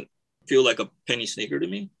it doesn't feel like a penny sneaker to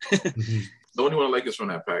me. The only one I like is from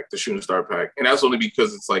that pack, the Shooting Star pack, and that's only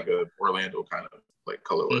because it's like a Orlando kind of like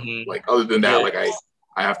colorway. Mm-hmm. Like other than that, like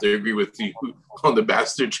I have to agree with you on the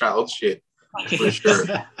bastard child shit for sure.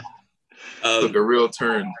 Took a real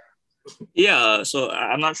turn. Yeah, so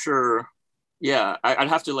I'm not sure. Yeah, I'd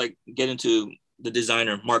have to like get into the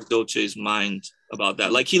designer Mark Dolce's mind about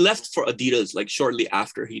that. Like he left for Adidas like shortly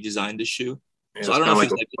after he designed the shoe. Yeah, so I don't know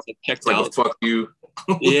if it's checked out. Fuck you.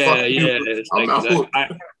 Yeah, fuck yeah. It's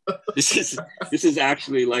like this is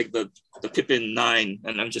actually like the Pippin 9,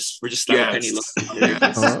 and we're just starting penny looking.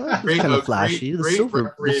 Yes. Kind of flashy.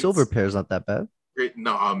 The silver pair's not that bad. Great,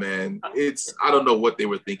 nah, man. I don't know what they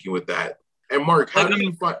were thinking with that. And Mark, how do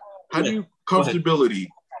you comfortability?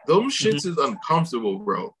 Those shits is uncomfortable,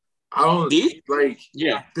 bro. I don't like.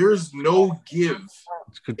 Yeah, there's no give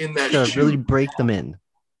in that shoe. Really break them in.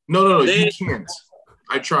 No, you can't.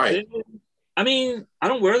 I tried. I mean, I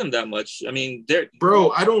don't wear them that much. I mean, bro,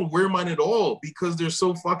 I don't wear mine at all because they're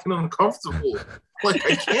so fucking uncomfortable. Like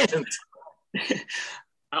I can't.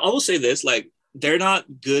 I will say this: like, they're not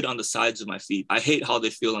good on the sides of my feet. I hate how they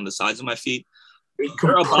feel on the sides of my feet. It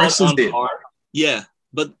compresses it. Yeah,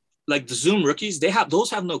 but like the Zoom rookies,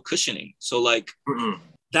 those have no cushioning. So like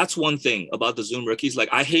that's one thing about the Zoom rookies. Like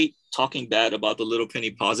I hate talking bad about the Little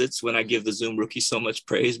Penny Posits when I give the Zoom rookies so much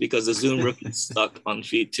praise because the Zoom rookies stuck on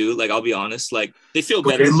feet too. Like I'll be honest, like they feel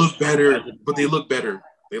better. They look better, but they look better.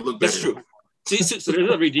 They look better. That's true. See, so there's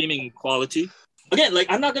a redeeming quality. Again, like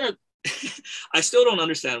I'm not gonna. I still don't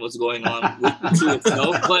understand what's going on with the shoe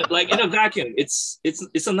itself, but like in a vacuum, it's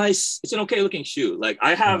an okay looking shoe. Like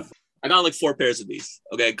I got like 4 pairs of these.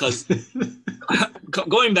 Okay, because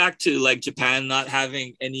going back to like Japan not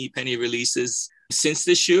having any penny releases since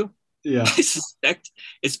this shoe, I suspect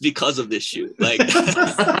it's because of this shoe. Like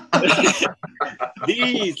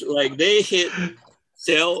these, like they hit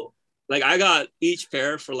sale. Like I got each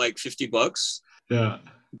pair for like $50. Yeah.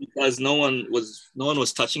 Because no one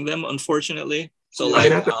was touching them, unfortunately. So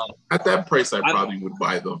like at that price, I probably would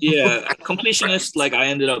buy them. Yeah, completionist. Like I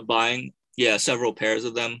ended up buying several pairs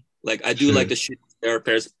of them. Like I do like the shoe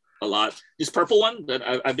pairs a lot. This purple one that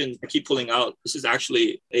I keep pulling out. This is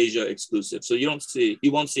actually Asia exclusive, so you won't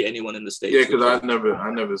see anyone in the States. Yeah, because I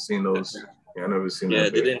never seen those. Yeah, I never seen. Yeah,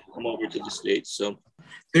 they didn't come over to the States, so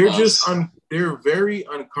they're just they're very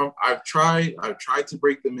uncomfortable. I've tried to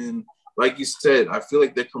break them in. Like you said, I feel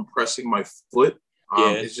like they're compressing my foot.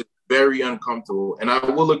 It's just very uncomfortable. And I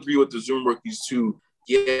will agree with the Zoom rookies too.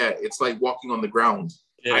 Yeah, it's like walking on the ground.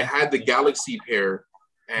 Yeah. I had the Galaxy pair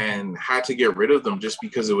and had to get rid of them just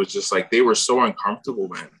because it was just like they were so uncomfortable,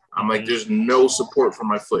 man. I'm like, there's no support for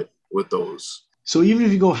my foot with those. So even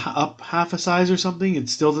if you go up half a size or something, it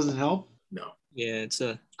still doesn't help? No. Yeah, it's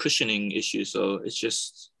a cushioning issue. So it's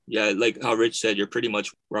just, like how Rich said, you're pretty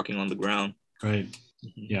much walking on the ground. Right.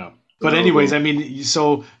 Yeah. But anyways, I mean,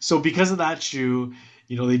 so because of that shoe,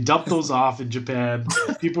 they dumped those off in Japan.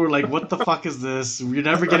 People were like, "What the fuck is this? You're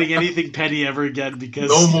never getting anything penny ever again because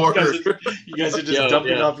no more. You guys are just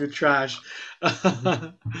dumping off your trash."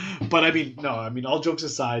 But I mean, no. I mean, all jokes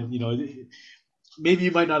aside, maybe you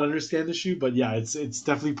might not understand the shoe, but yeah, it's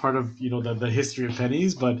definitely part of the history of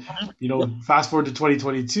pennies. But fast forward to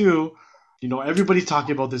 2022. Everybody's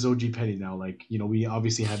talking about this OG penny now. Like, we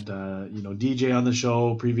obviously had, DJ on the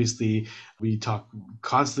show previously. We talk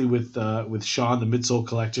constantly with Sean, the midsole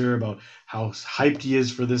collector, about how hyped he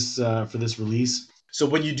is for this release. So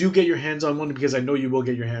when you do get your hands on one, because I know you will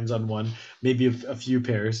get your hands on one, maybe a few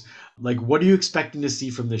pairs, like what are you expecting to see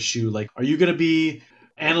from this shoe? Like, are you going to be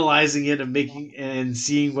analyzing it and making and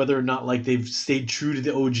seeing whether or not like they've stayed true to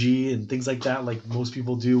the OG and things like that, like most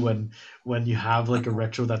people do when you have like a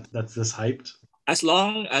retro that's this hyped? As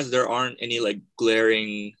long as there aren't any like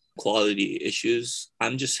glaring quality issues,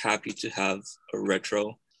 I'm just happy to have a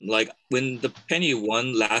retro. Like when the Penny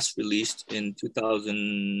One last released in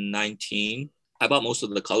 2019, I bought most of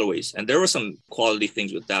the colorways, and there were some quality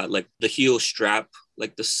things with that. Like the heel strap,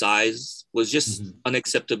 like the size was just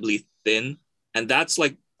unacceptably thin. And that's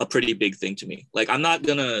like a pretty big thing to me. Like I'm not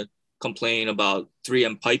gonna complain about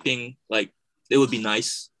 3M piping. Like it would be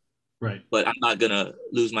nice, Right. but I'm not gonna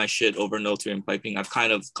lose my shit over no 3M piping. I've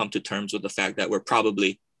kind of come to terms with the fact that we're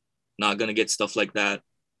probably not gonna get stuff like that.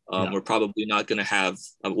 We're probably not gonna have.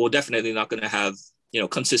 We're definitely not gonna have,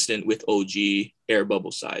 consistent with OG air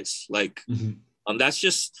bubble size. Like that's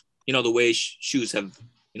just the way shoes have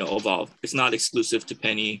evolved. It's not exclusive to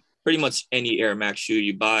Penny. Pretty much any Air Max shoe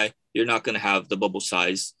you buy, you're not gonna have the bubble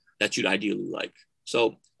size that you'd ideally like.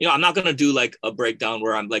 So I'm not gonna do like a breakdown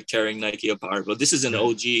where I'm like tearing Nike apart. But this is an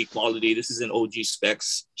OG quality. This is an OG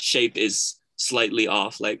specs. Shape is slightly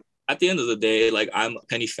off. Like at the end of the day, like I'm a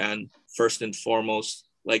Penny fan first and foremost.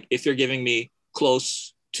 Like if you're giving me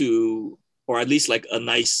close to, or at least like a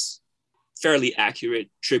nice, fairly accurate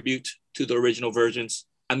tribute to the original versions,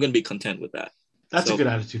 I'm going to be content with that. That's a good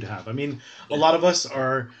attitude to have. I mean, a lot of us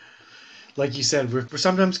are, like you said, we're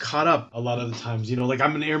sometimes caught up a lot of the times, like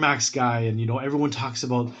I'm an Air Max guy and, everyone talks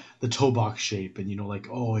about the toe box shape and, like,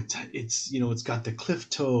 oh, it's it's got the cliff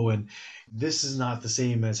toe and this is not the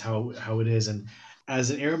same as how it is. And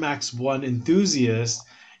as an Air Max 1 enthusiast,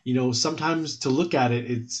 sometimes to look at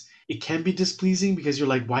it, it can be displeasing because you're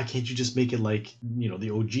like, why can't you just make it like, the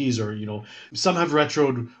OGs or, some have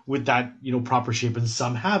retroed with that, proper shape and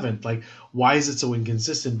some haven't. Like, why is it so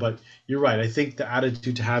inconsistent? But you're right. I think the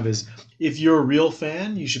attitude to have is if you're a real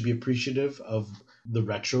fan, you should be appreciative of the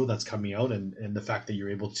retro that's coming out and the fact that you're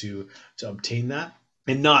able to obtain that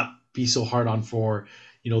and not be so hard on for,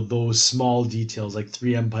 those small details like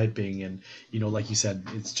 3M piping and, like you said,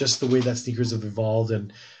 it's just the way that sneakers have evolved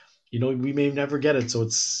and, we may never get it. So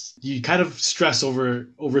you kind of stress over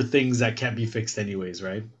things that can't be fixed anyways,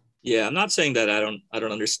 right? Yeah, I'm not saying that I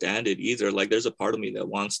don't understand it either. Like there's a part of me that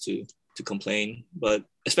wants to complain, but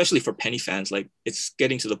especially for Penny fans, like it's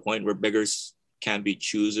getting to the point where beggars can't be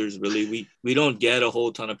choosers, really. We don't get a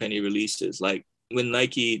whole ton of Penny releases. Like when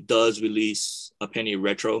Nike does release a Penny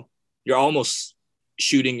retro, you're almost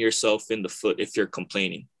shooting yourself in the foot if you're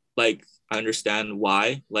complaining. Like I understand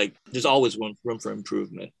why. Like there's always room for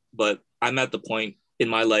improvement. But I'm at the point in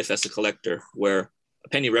my life as a collector where a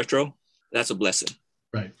Penny retro, that's a blessing.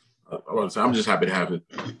 Right. I'm just happy to have it.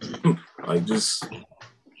 Like just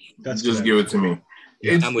give it to me.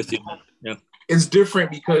 Yeah, I'm with you. Yeah. It's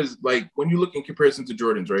different because like when you look in comparison to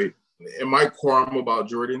Jordans, right? In my qualm about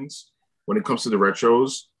Jordans, when it comes to the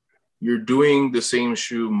retros, you're doing the same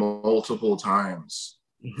shoe multiple times.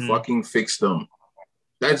 Fucking fix them.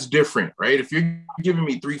 That's different, right? If you're giving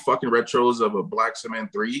me 3 fucking retros of a Black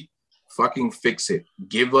Cement 3, fucking fix it.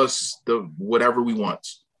 Give us the whatever we want.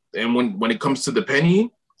 And when it comes to the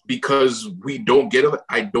Penny, because we don't get it,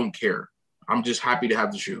 I don't care. I'm just happy to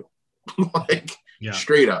have the shoe.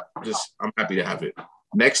 Straight up. I'm happy to have it.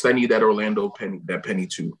 Next, I need that Orlando Penny, that Penny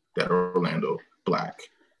 2, that Orlando Black.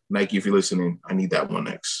 Nike, if you're listening, I need that one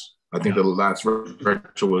next. I think the last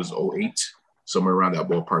retro was 08, somewhere around that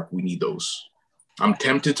ballpark. We need those. I'm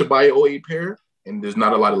tempted to buy an 08 pair, and there's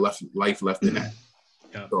not a lot of life left in that.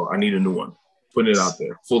 Yeah. So I need a new one. Putting it out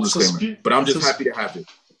there. Full disclaimer. But I'm just happy to have it.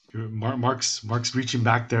 Mark's reaching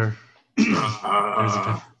back there.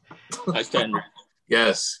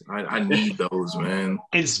 Yes, I need those, man.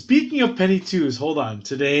 And speaking of Penny 2s, hold on.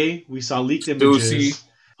 Today, we saw leaked images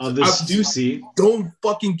of the Stussy. Don't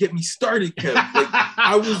fucking get me started, Kev. Like,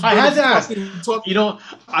 I had to ask.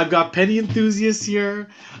 I've got Penny enthusiasts here.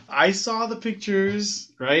 I saw the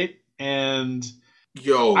pictures, right? And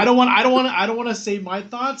I don't want to say my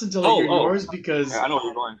thoughts until I hear yours because I know where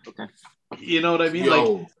you're going. Okay. You know what I mean?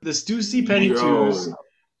 Like the Stussy Penny 2s,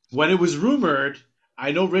 when it was rumored,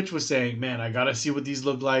 I know Rich was saying, man, I got to see what these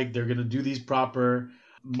look like. They're going to do these proper.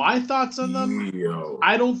 My thoughts on them,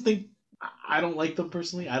 I don't like them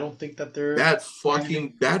personally. I don't think that they're... That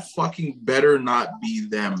fucking better not be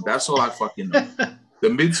them. That's all I fucking know. The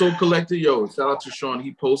midsole collector, shout out to Sean.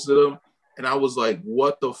 He posted them, and I was like,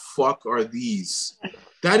 what the fuck are these?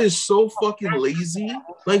 That is so fucking lazy.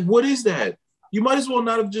 Like, what is that? You might as well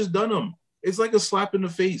not have just done them. It's like a slap in the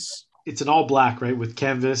face. it's an all black, right, with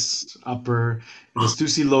canvas upper. And the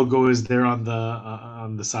Stussy logo is there on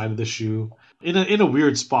the side of the shoe. In a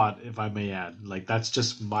weird spot, if I may add. Like that's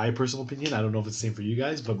just my personal opinion. I don't know if it's the same for you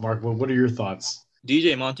guys, but Mark, what are your thoughts?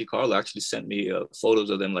 DJ Monte Carlo actually sent me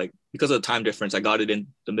photos of them. Like because of the time difference, I got it in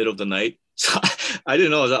the middle of the night, so I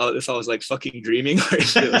didn't know if I was like fucking dreaming or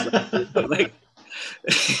if it was like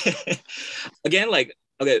again, like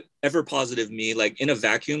okay, ever positive me. Like in a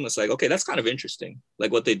vacuum, it's like okay, that's kind of interesting,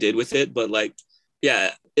 like what they did with it. But like,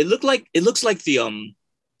 yeah, it looks like the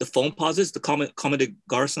foam posits, the Comet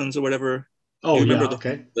Garsons or whatever. Oh, you remember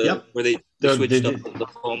okay. Yep. Where they switched up the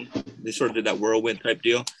foam. They sort of did that whirlwind type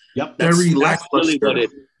deal. Yep. That's really what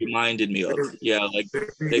it reminded me of. Yeah, like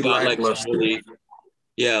they got like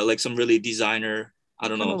some really designer, I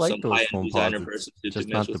don't know, like some those high-end designer person. Just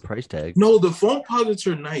not the price tag. No, the foam posits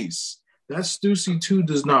are nice. That Stussy 2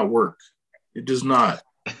 does not work. It does not.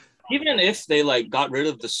 Even if they like got rid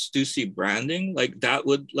of the Stussy branding, like that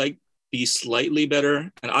would like be slightly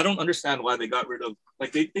better. And I don't understand why they got rid of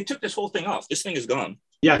like they took this whole thing off. This thing is gone.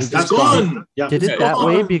 Yes, that's gone. Yeah. Did it that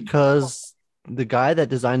way because the guy that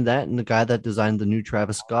designed that and the guy that designed the new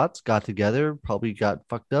Travis Scotts got together, probably got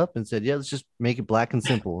fucked up and said, "Yeah, let's just make it black and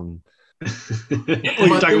simple." And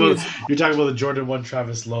you're talking about the Jordan 1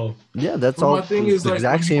 Travis Lowe. Yeah, that's all. My thing is the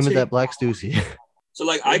exact same as that black Stussy. So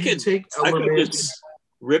like I could just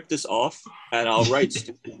rip this off and I'll write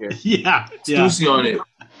Stussy here. Yeah. Stussy on it.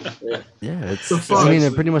 Yeah, I mean,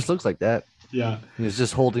 it pretty much looks like that. Yeah. It's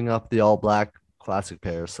just holding up the all black classic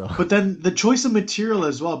pair. So, but then the choice of material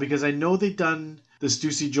as well, because I know they've done the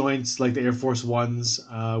Stussy joints like the Air Force Ones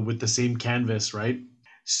with the same canvas, right?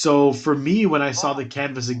 So for me, when I saw the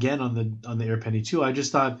canvas again on the Air Penny 2, I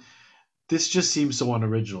just thought this just seems so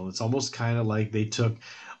unoriginal. It's almost kind of like they took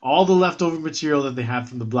all the leftover material that they had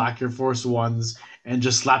from the black Air Force Ones and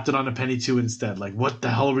just slapped it on a Penny 2 instead. Like, what the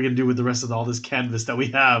hell are we gonna do with the rest of all this canvas that we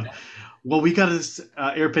have? Well, we got this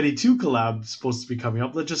Air Penny 2 collab supposed to be coming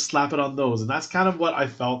up. Let's just slap it on those. And that's kind of what I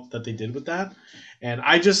felt that they did with that. And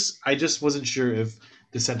I just wasn't sure if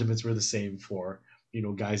the sentiments were the same for,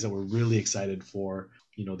 guys that were really excited for,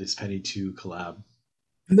 this Penny 2 collab.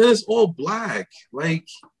 And then it's all black. Like,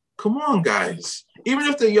 come on, guys. Even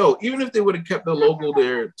if they would have kept the logo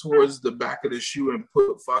there towards the back of the shoe and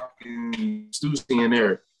put fucking Stussy in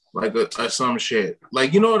there, like some shit.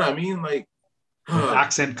 Like, you know what I mean? Like,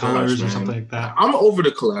 accent colors or something like that. I'm over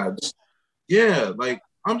the collabs. Yeah, like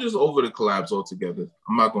I'm just over the collabs altogether.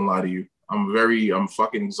 I'm not gonna lie to you. I'm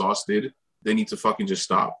fucking exhausted. They need to fucking just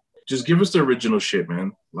stop. Just give us the original shit,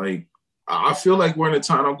 man. Like I feel like we're in a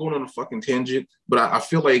time. I'm going on a fucking tangent, but I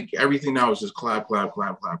feel like everything now is just clap,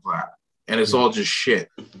 and it's all just shit.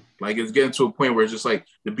 Like it's getting to a point where it's just like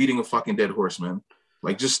the beating a fucking dead horse, man.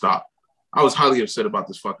 Like just stop. I was highly upset about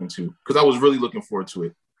this fucking too because I was really looking forward to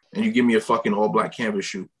it. And you give me a fucking all black canvas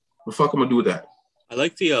shoe. What the fuck am I gonna do with that? I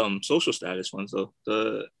like the social status ones though.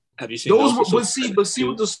 Have you seen those? But see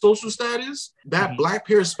with the social status, that black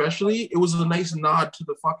pair especially, it was a nice nod to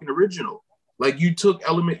the fucking original. Like you took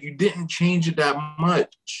element, you didn't change it that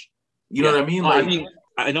much. You know what I mean? Like,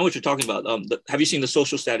 I know what you're talking about. Have you seen the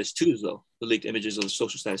social status twos though? The leaked images of the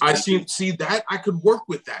social status. See that I could work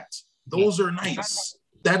with that. Those are nice.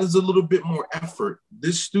 That is a little bit more effort.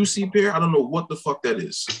 This Stussy pair, I don't know what the fuck that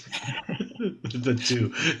is. The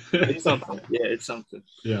two. It's something. Yeah, it's something.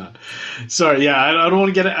 Yeah. Sorry. Yeah, I don't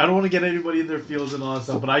want to get anybody in their fields and all that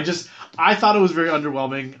stuff. But I thought it was very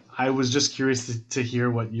underwhelming. I was just curious to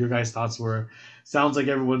hear what your guys' thoughts were. Sounds like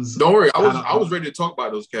everyone's. Don't worry, I was ready to talk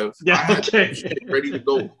about those, Kev. Yeah. I had ready to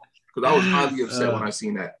go because I was highly upset when I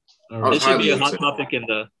seen that. Right. It should be a hot topic in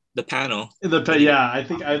the panel. Yeah, I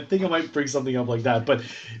think I might bring something up like that. But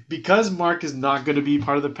because Mark is not going to be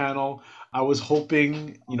part of the panel, I was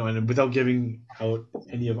hoping, and without giving out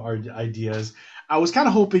any of our ideas, I was kind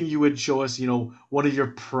of hoping you would show us, one of your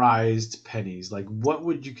prized pennies. Like, what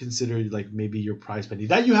would you consider, like, maybe your prized penny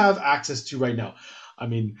that you have access to right now? I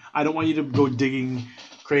mean, I don't want you to go digging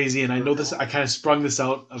crazy, and I know this. I kind of sprung this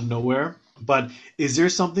out of nowhere, but is there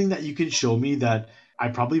something that you can show me that I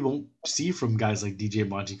probably won't see from guys like DJ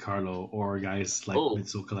Monte Carlo or guys like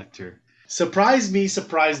Midsole Collector? Surprise me,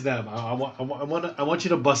 surprise them. I want you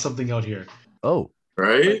to bust something out here. Oh,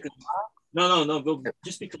 right? No.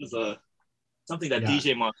 Just because something that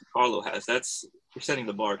DJ Monte Carlo has, you're setting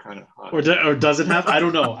the bar kind of high. Or does it have? I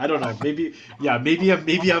don't know. Maybe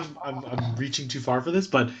I'm reaching too far for this,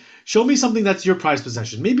 but show me something that's your prized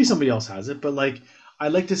possession. Maybe somebody else has it, but like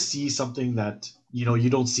I'd like to see something that you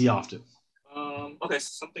don't see often. Okay,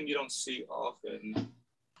 so something you don't see often.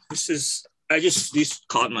 These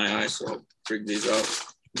caught my eye, so I'll bring these out.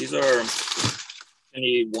 These are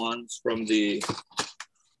any ones from the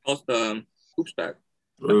hoops back.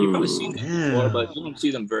 You've probably seen them before, Damn. but you don't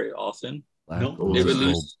see them very often. Black Nope. with They a little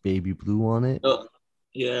released baby blue on it.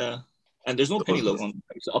 yeah, and there's no penny logo on it.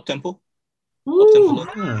 It's up tempo. Woo.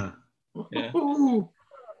 Yeah. Yeah. Woo.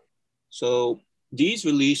 So these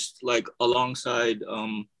released like alongside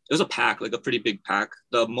there's a pack, like a pretty big pack.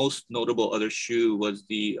 The most notable other shoe was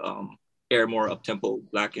the Air More Up Tempo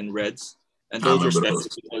black and reds, and I those are remember special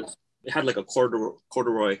those. because it had like a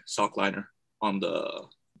corduroy sock liner on the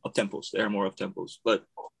up tempos, the Air More Up Tempos. But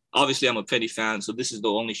obviously, I'm a Penny fan, so this is the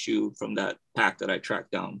only shoe from that pack that I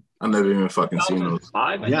tracked down. I never even fucking seen those.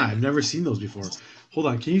 2005, I Yeah, think. I've never seen those before. Hold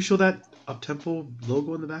on, can you show that up-tempo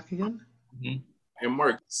logo on the back again? Mhm. Hey,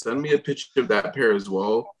 Mark, send me a picture of that pair as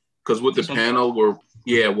well. Because with the This one? panel,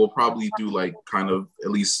 we'll probably do like kind of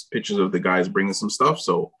at least pictures of the guys bringing some stuff.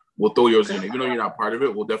 So we'll throw yours in. Even though you're not part of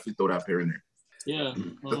it, we'll definitely throw that pair in there. Yeah.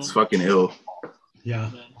 That's fucking ill.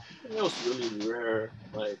 Yeah. That was really rare.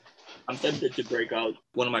 Like, I'm tempted to break out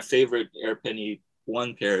one of my favorite Air Penny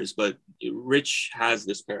 1 pairs, but Rich has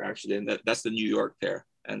this pair actually, and that's the New York pair.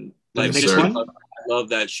 And like, The next just one? I love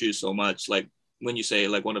that shoe so much. Like, when you say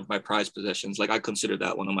like one of my prized possessions, like I consider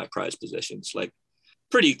that one of my prized possessions. Like,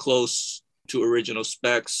 pretty close to original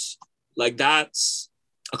specs. Like, that's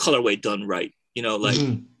a colorway done right. You know, like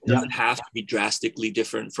Mhm. it doesn't have to be drastically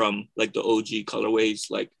different from like the OG colorways.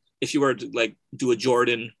 Like, if you were to like do a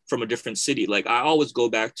Jordan from a different city, like I always go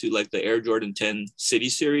back to like the Air Jordan 10 City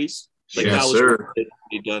series. Like Yes, that was sir.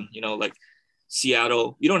 really done. You know, like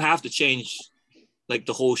Seattle, you don't have to change like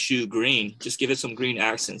the whole shoe green. Just give it some green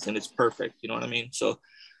accents and it's perfect. You know what I mean? So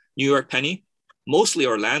New York Penny, mostly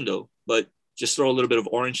Orlando, but just throw a little bit of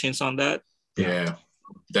orange hints on that. Yeah.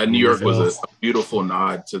 That New York was a beautiful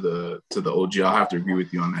nod to the OG. I'll have to agree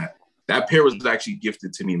with you on that. That pair was actually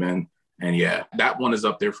gifted to me, man. And yeah, that one is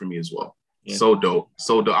up there for me as well. Yeah. So dope.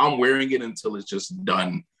 So dope. I'm wearing it until it's just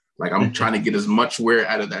done. Like I'm trying to get as much wear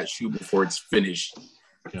out of that shoe before it's finished.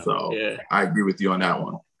 Yeah. So Yeah. I agree with you on that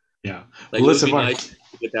one. Yeah. Like, Well, it listen, would be Mark. nice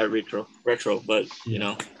to get that retro, but you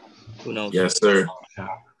know, who knows? Yes, sir. Yeah.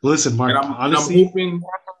 Listen, Mark. And I'm honestly, hoping.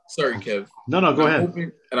 Sorry, Kev. no, go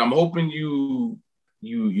ahead. I'm hoping you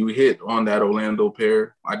hit on that Orlando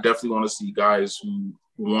pair. I definitely want to see guys who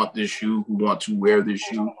want this shoe, who want to wear this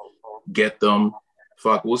shoe, get them.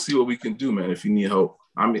 Fuck, we'll see what we can do, man. If you need help,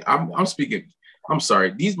 I'm speaking. I'm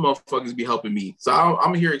sorry, these motherfuckers be helping me, so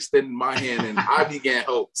I'm here extending my hand, and I be getting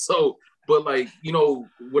help. So, but like, you know,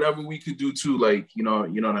 whatever we could do too, like, you know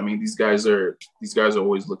what I mean. These guys are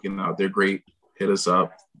always looking out. They're great. Hit us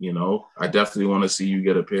up. You know, I definitely want to see you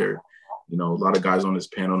get a pair. You know, a lot of guys on this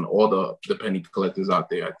panel, and all the penny collectors out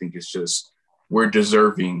there. I think it's just we're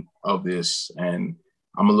deserving of this, and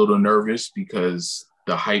I'm a little nervous because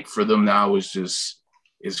the hype for them now is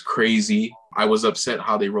crazy. I was upset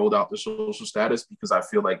how they rolled out the social status because I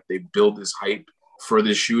feel like they build this hype for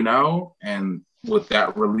this shoe now, and with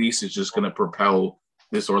that release, it's just going to propel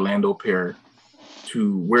this Orlando pair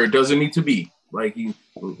to where it doesn't need to be. Like, you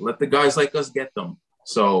let the guys like us get them.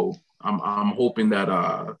 So I'm hoping that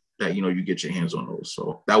that you get your hands on those.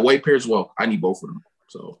 So that white pair as well. I need both of them.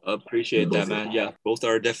 So appreciate that, man. Yeah, both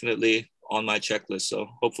are definitely on my checklist. So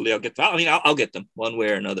hopefully I'll get them. I mean, I'll get them one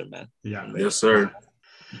way or another, man. Yeah. Yes, sir.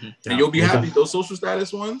 Mm-hmm. And you'll be happy. Those social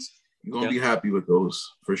status ones, you're gonna be happy with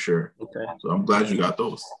those for sure. Okay. So I'm glad you got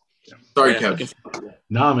those. Sorry, Kev.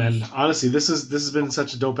 No, man. Honestly, this has been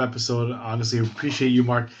such a dope episode. Honestly, appreciate you,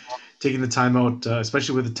 Mark, taking the time out,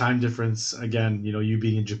 especially with the time difference. Again, you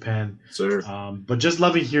being in Japan, sir. But just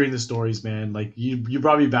loving hearing the stories, man. Like you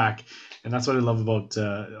brought me back, and that's what I love about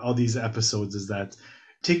all these episodes is that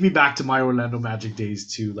take me back to my Orlando Magic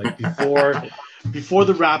days too. Like before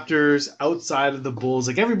the Raptors, outside of the Bulls.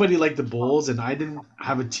 Like everybody liked the Bulls, and I didn't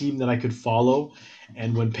have a team that I could follow.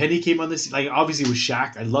 And when Penny came on the scene, like obviously it was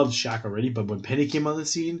Shaq. I loved Shaq already, but when Penny came on the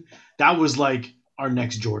scene, that was like our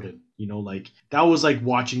next Jordan. Like that was like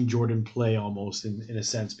watching Jordan play almost in a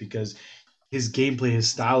sense, because his gameplay, his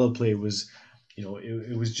style of play was,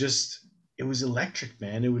 it was electric,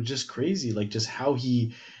 man. It was just crazy. Like just how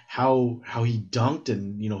he dunked,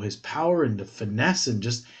 and his power and the finesse, and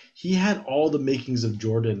just he had all the makings of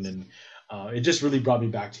Jordan. And it just really brought me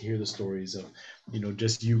back to hear the stories of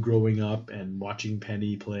just you growing up and watching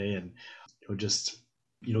Penny play, and just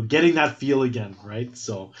getting that feel again, right?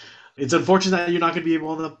 So it's unfortunate that you're not going to be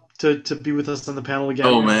able to be with us on the panel again.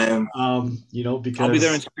 Oh man, because I'll be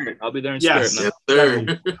there in spirit. Yes, man.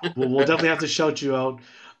 Definitely. We'll definitely have to shout you out,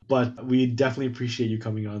 but we definitely appreciate you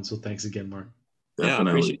coming on. So thanks again, Mark. Definitely. Yeah,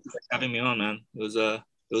 I appreciate you having me on, man. It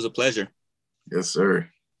was a pleasure. Yes, sir.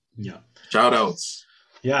 Yeah. Shout outs.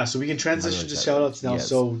 Yeah, so we can transition to shout outs now. Yes.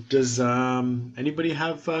 So does anybody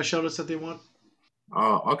have shout outs that they want?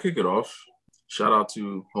 I'll kick it off. Shout out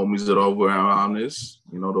to homies that are over around this.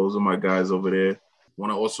 You know, those are my guys over there.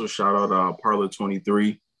 Want to also shout out Parlor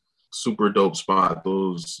 23, super dope spot.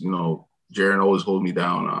 Those, you know, Jaron always hold me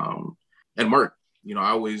down. And Mark, you know,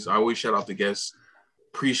 I always shout out the guests.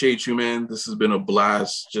 Appreciate you, man. This has been a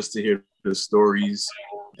blast just to hear the stories.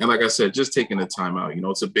 And like I said, just taking the time out. You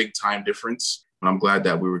know, it's a big time difference. And I'm glad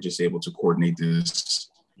that we were just able to coordinate this.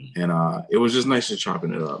 And it was just nice just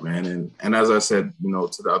chopping it up, man. And as I said, you know,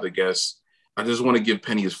 to the other guests, I just want to give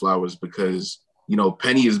Penny his flowers because, you know,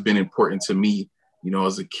 Penny has been important to me, you know,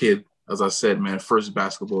 as a kid. As I said, man, first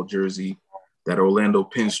basketball jersey, that Orlando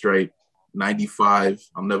pinstripe, 95.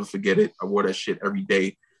 I'll never forget it. I wore that shit every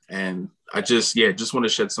day. And I just want to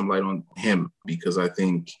shed some light on him because I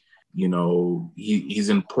think, you know, he's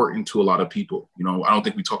important to a lot of people. You know, I don't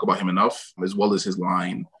think we talk about him enough, as well as his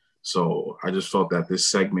line. So I just felt that this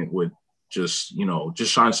segment would just, you know,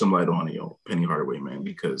 just shine some light on, you know, Penny Hardaway, man,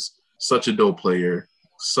 because such a dope player,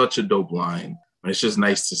 such a dope line. And it's just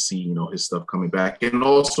nice to see, you know, his stuff coming back and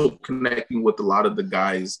also connecting with a lot of the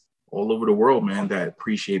guys all over the world, man, that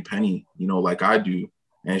appreciate Penny, you know, like I do.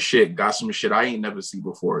 And shit, got some shit I ain't never seen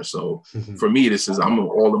before. So for me, I'm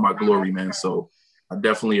all in my glory, man. So I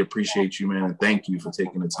definitely appreciate you, man. And thank you for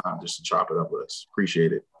taking the time just to chop it up with us.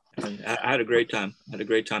 Appreciate it. I had a great time.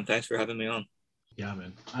 Thanks for having me on. Yeah,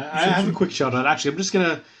 man. I have a quick shout out. Actually, I'm just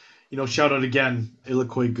gonna, you know, shout out again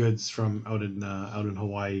Ilikoi Goods from out in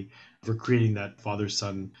Hawaii for creating that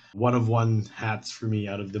father-son one-of-one hats for me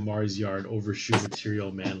out of the Mars Yard overshoe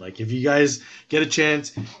material, man. Like, if you guys get a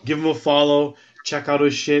chance, give him a follow. Check out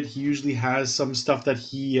his shit. He usually has some stuff that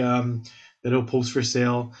he'll post for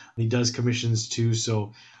sale. He does commissions too.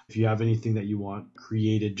 So if you have anything that you want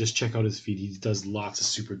created, just check out his feed. He does lots of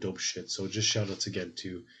super dope shit. So just shout outs again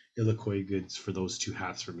to Ilikoi Goods for those two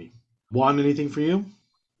hats for me. Juan, anything for you?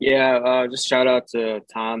 Yeah, just shout out to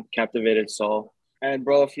Tom, Captivated Soul. And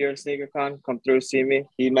bro, if you're in SneakerCon, come through, see me.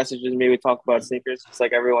 He messages me. We talk about sneakers just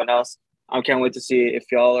like everyone else. I can't wait to see if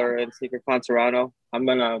y'all are in SneakerCon Toronto. I'm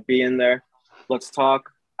going to be in there. Let's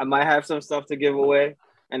talk. I might have some stuff to give away,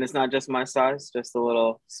 and it's not just my size, just a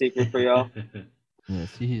little secret for y'all. Yeah,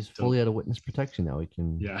 see, he's fully out of witness protection now. He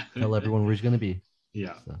can tell everyone where he's going to be.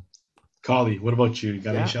 Yeah. So. Kali, what about you? You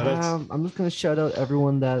got any shout-outs? I'm just going to shout out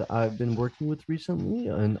everyone that I've been working with recently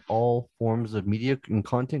in all forms of media and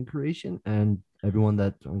content creation, and everyone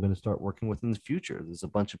that I'm going to start working with in the future. There's a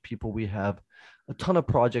bunch of people. We have a ton of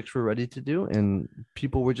projects we're ready to do, and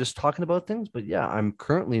people were just talking about things. But yeah, I'm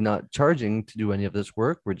currently not charging to do any of this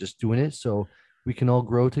work. We're just doing it so we can all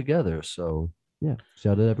grow together. So yeah,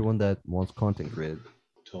 shout out to everyone that wants content created.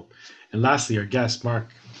 Dope. And lastly, our guest,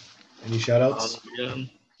 Mark. Any shout-outs?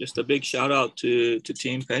 Just a big shout out to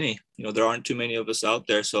Team Penny. You know, there aren't too many of us out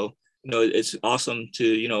there, so you know it's awesome to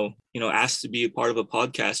you know ask to be a part of a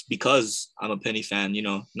podcast because I'm a Penny fan. You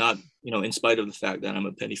know, not in spite of the fact that I'm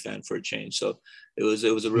a Penny fan for a change. So it was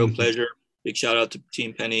a real pleasure. Big shout out to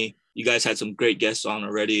Team Penny. You guys had some great guests on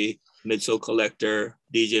already. Midsole Collector,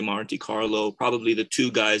 DJ Monte Carlo, probably the two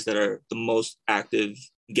guys that are the most active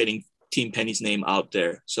getting Team Penny's name out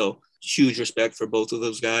there. So huge respect for both of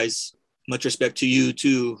those guys. Much respect to you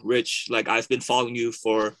too, Rich. Like, I've been following you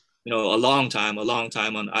for, you know, a long time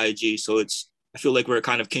on IG. So I feel like we're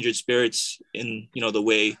kind of kindred spirits in, you know, the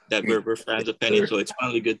way that we're fans of Penny. So it's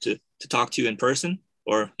finally good to talk to you in person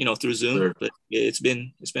or, you know, through Zoom. Sure. But it's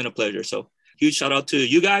been a pleasure. So huge shout out to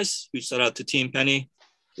you guys. Huge shout out to Team Penny.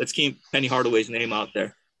 Let's keep Penny Hardaway's name out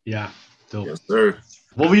there. Yeah. Dope. Yes, sir.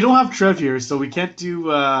 Well, we don't have Trev here, so we can't do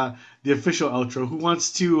the official outro. Who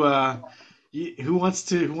wants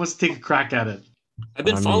to take a crack at it? I've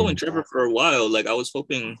been following Trevor for a while. Like, I was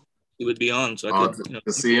hoping he would be on so I could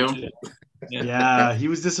to see him. Yeah, he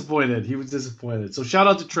was disappointed. So shout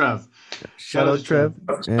out to Trev. Shout out to Trev.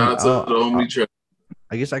 Shout out to the homie Trev.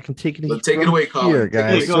 I guess I can take it. Take it away, Colin. Here,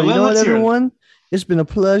 guys. So you know what, everyone? It's been a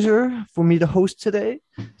pleasure for me to host today.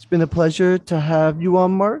 It's been a pleasure to have you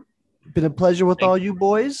on, Mark. It's been a pleasure with all you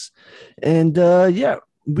boys. And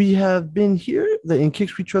we have been here, the In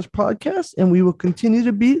Kicks We Trust podcast, and we will continue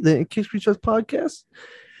to be the In Kicks We Trust podcast.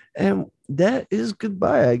 And that is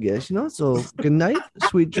goodbye, I guess, you know. So good night,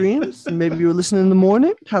 sweet dreams. Maybe you're listening in the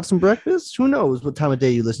morning, have some breakfast. Who knows what time of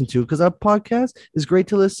day you listen to? Because our podcast is great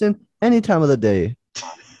to listen any time of the day.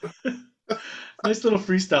 Nice little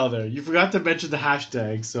freestyle there. You forgot to mention the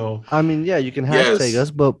hashtag. So I mean, yeah, you can hashtag us,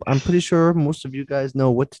 but I'm pretty sure most of you guys know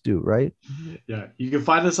what to do, right? Yeah, you can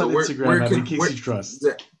find us on Instagram at In Kicks We Trust.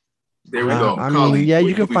 There we go. I Collie, mean, yeah, where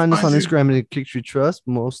you can we find us on you? Instagram at Kick Street Trust.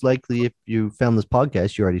 Most likely, if you found this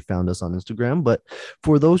podcast, you already found us on Instagram. But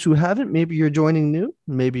for those who haven't, maybe you're joining new,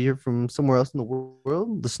 maybe you're from somewhere else in the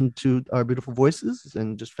world, listen to our beautiful voices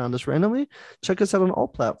and just found us randomly. Check us out on all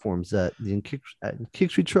platforms at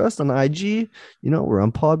Kick Street Trust on IG. You know, we're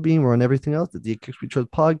on Podbean, we're on everything else at the Kick Street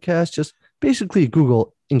Trust podcast. Just basically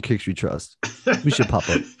Google in Kick Street Trust. We should pop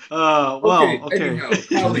up. Okay. Anyhow,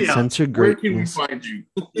 Collie, Censor where can we greatness. find you?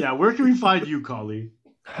 Yeah, where can we find you, Collie?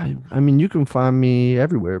 I mean, you can find me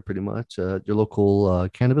everywhere pretty much. Your local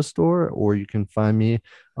cannabis store, or you can find me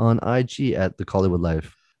on IG at the Collywood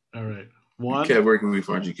Life. All right. Juan. Kev, where can we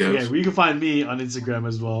find you, Kev? Yeah, you can find me on Instagram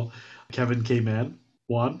as well. Kevin K Man.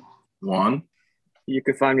 Juan. You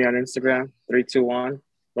can find me on Instagram, 321.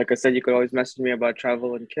 Like I said, you could always message me about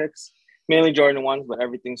travel and kicks. Mainly Jordan 1s, but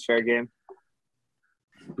everything's fair game.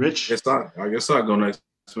 Rich. I guess I'll go next.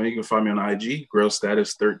 So you can find me on IG, Grill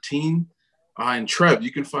Status 13. And Trev,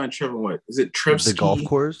 you can find Trev on what? Is it Trevsky? The golf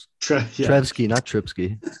course? Trevsky, not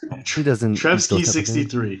Tripsky. He doesn't. Trevsky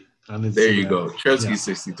 63 on Instagram. There you go. Trevsky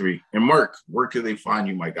 63. And Mark, where can they find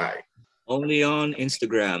you, my guy? Only on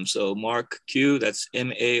Instagram. So Mark Q, that's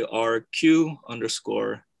MARQ_Q.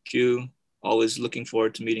 Always looking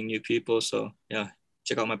forward to meeting new people. So yeah,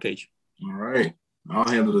 check out my page. All right. I'll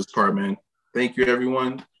handle this part, man. Thank you,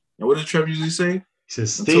 everyone. And what does Trev usually say? He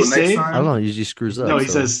says, stay safe. I don't know. He usually screws up. No, he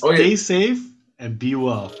says, stay safe and be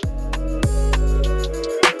well.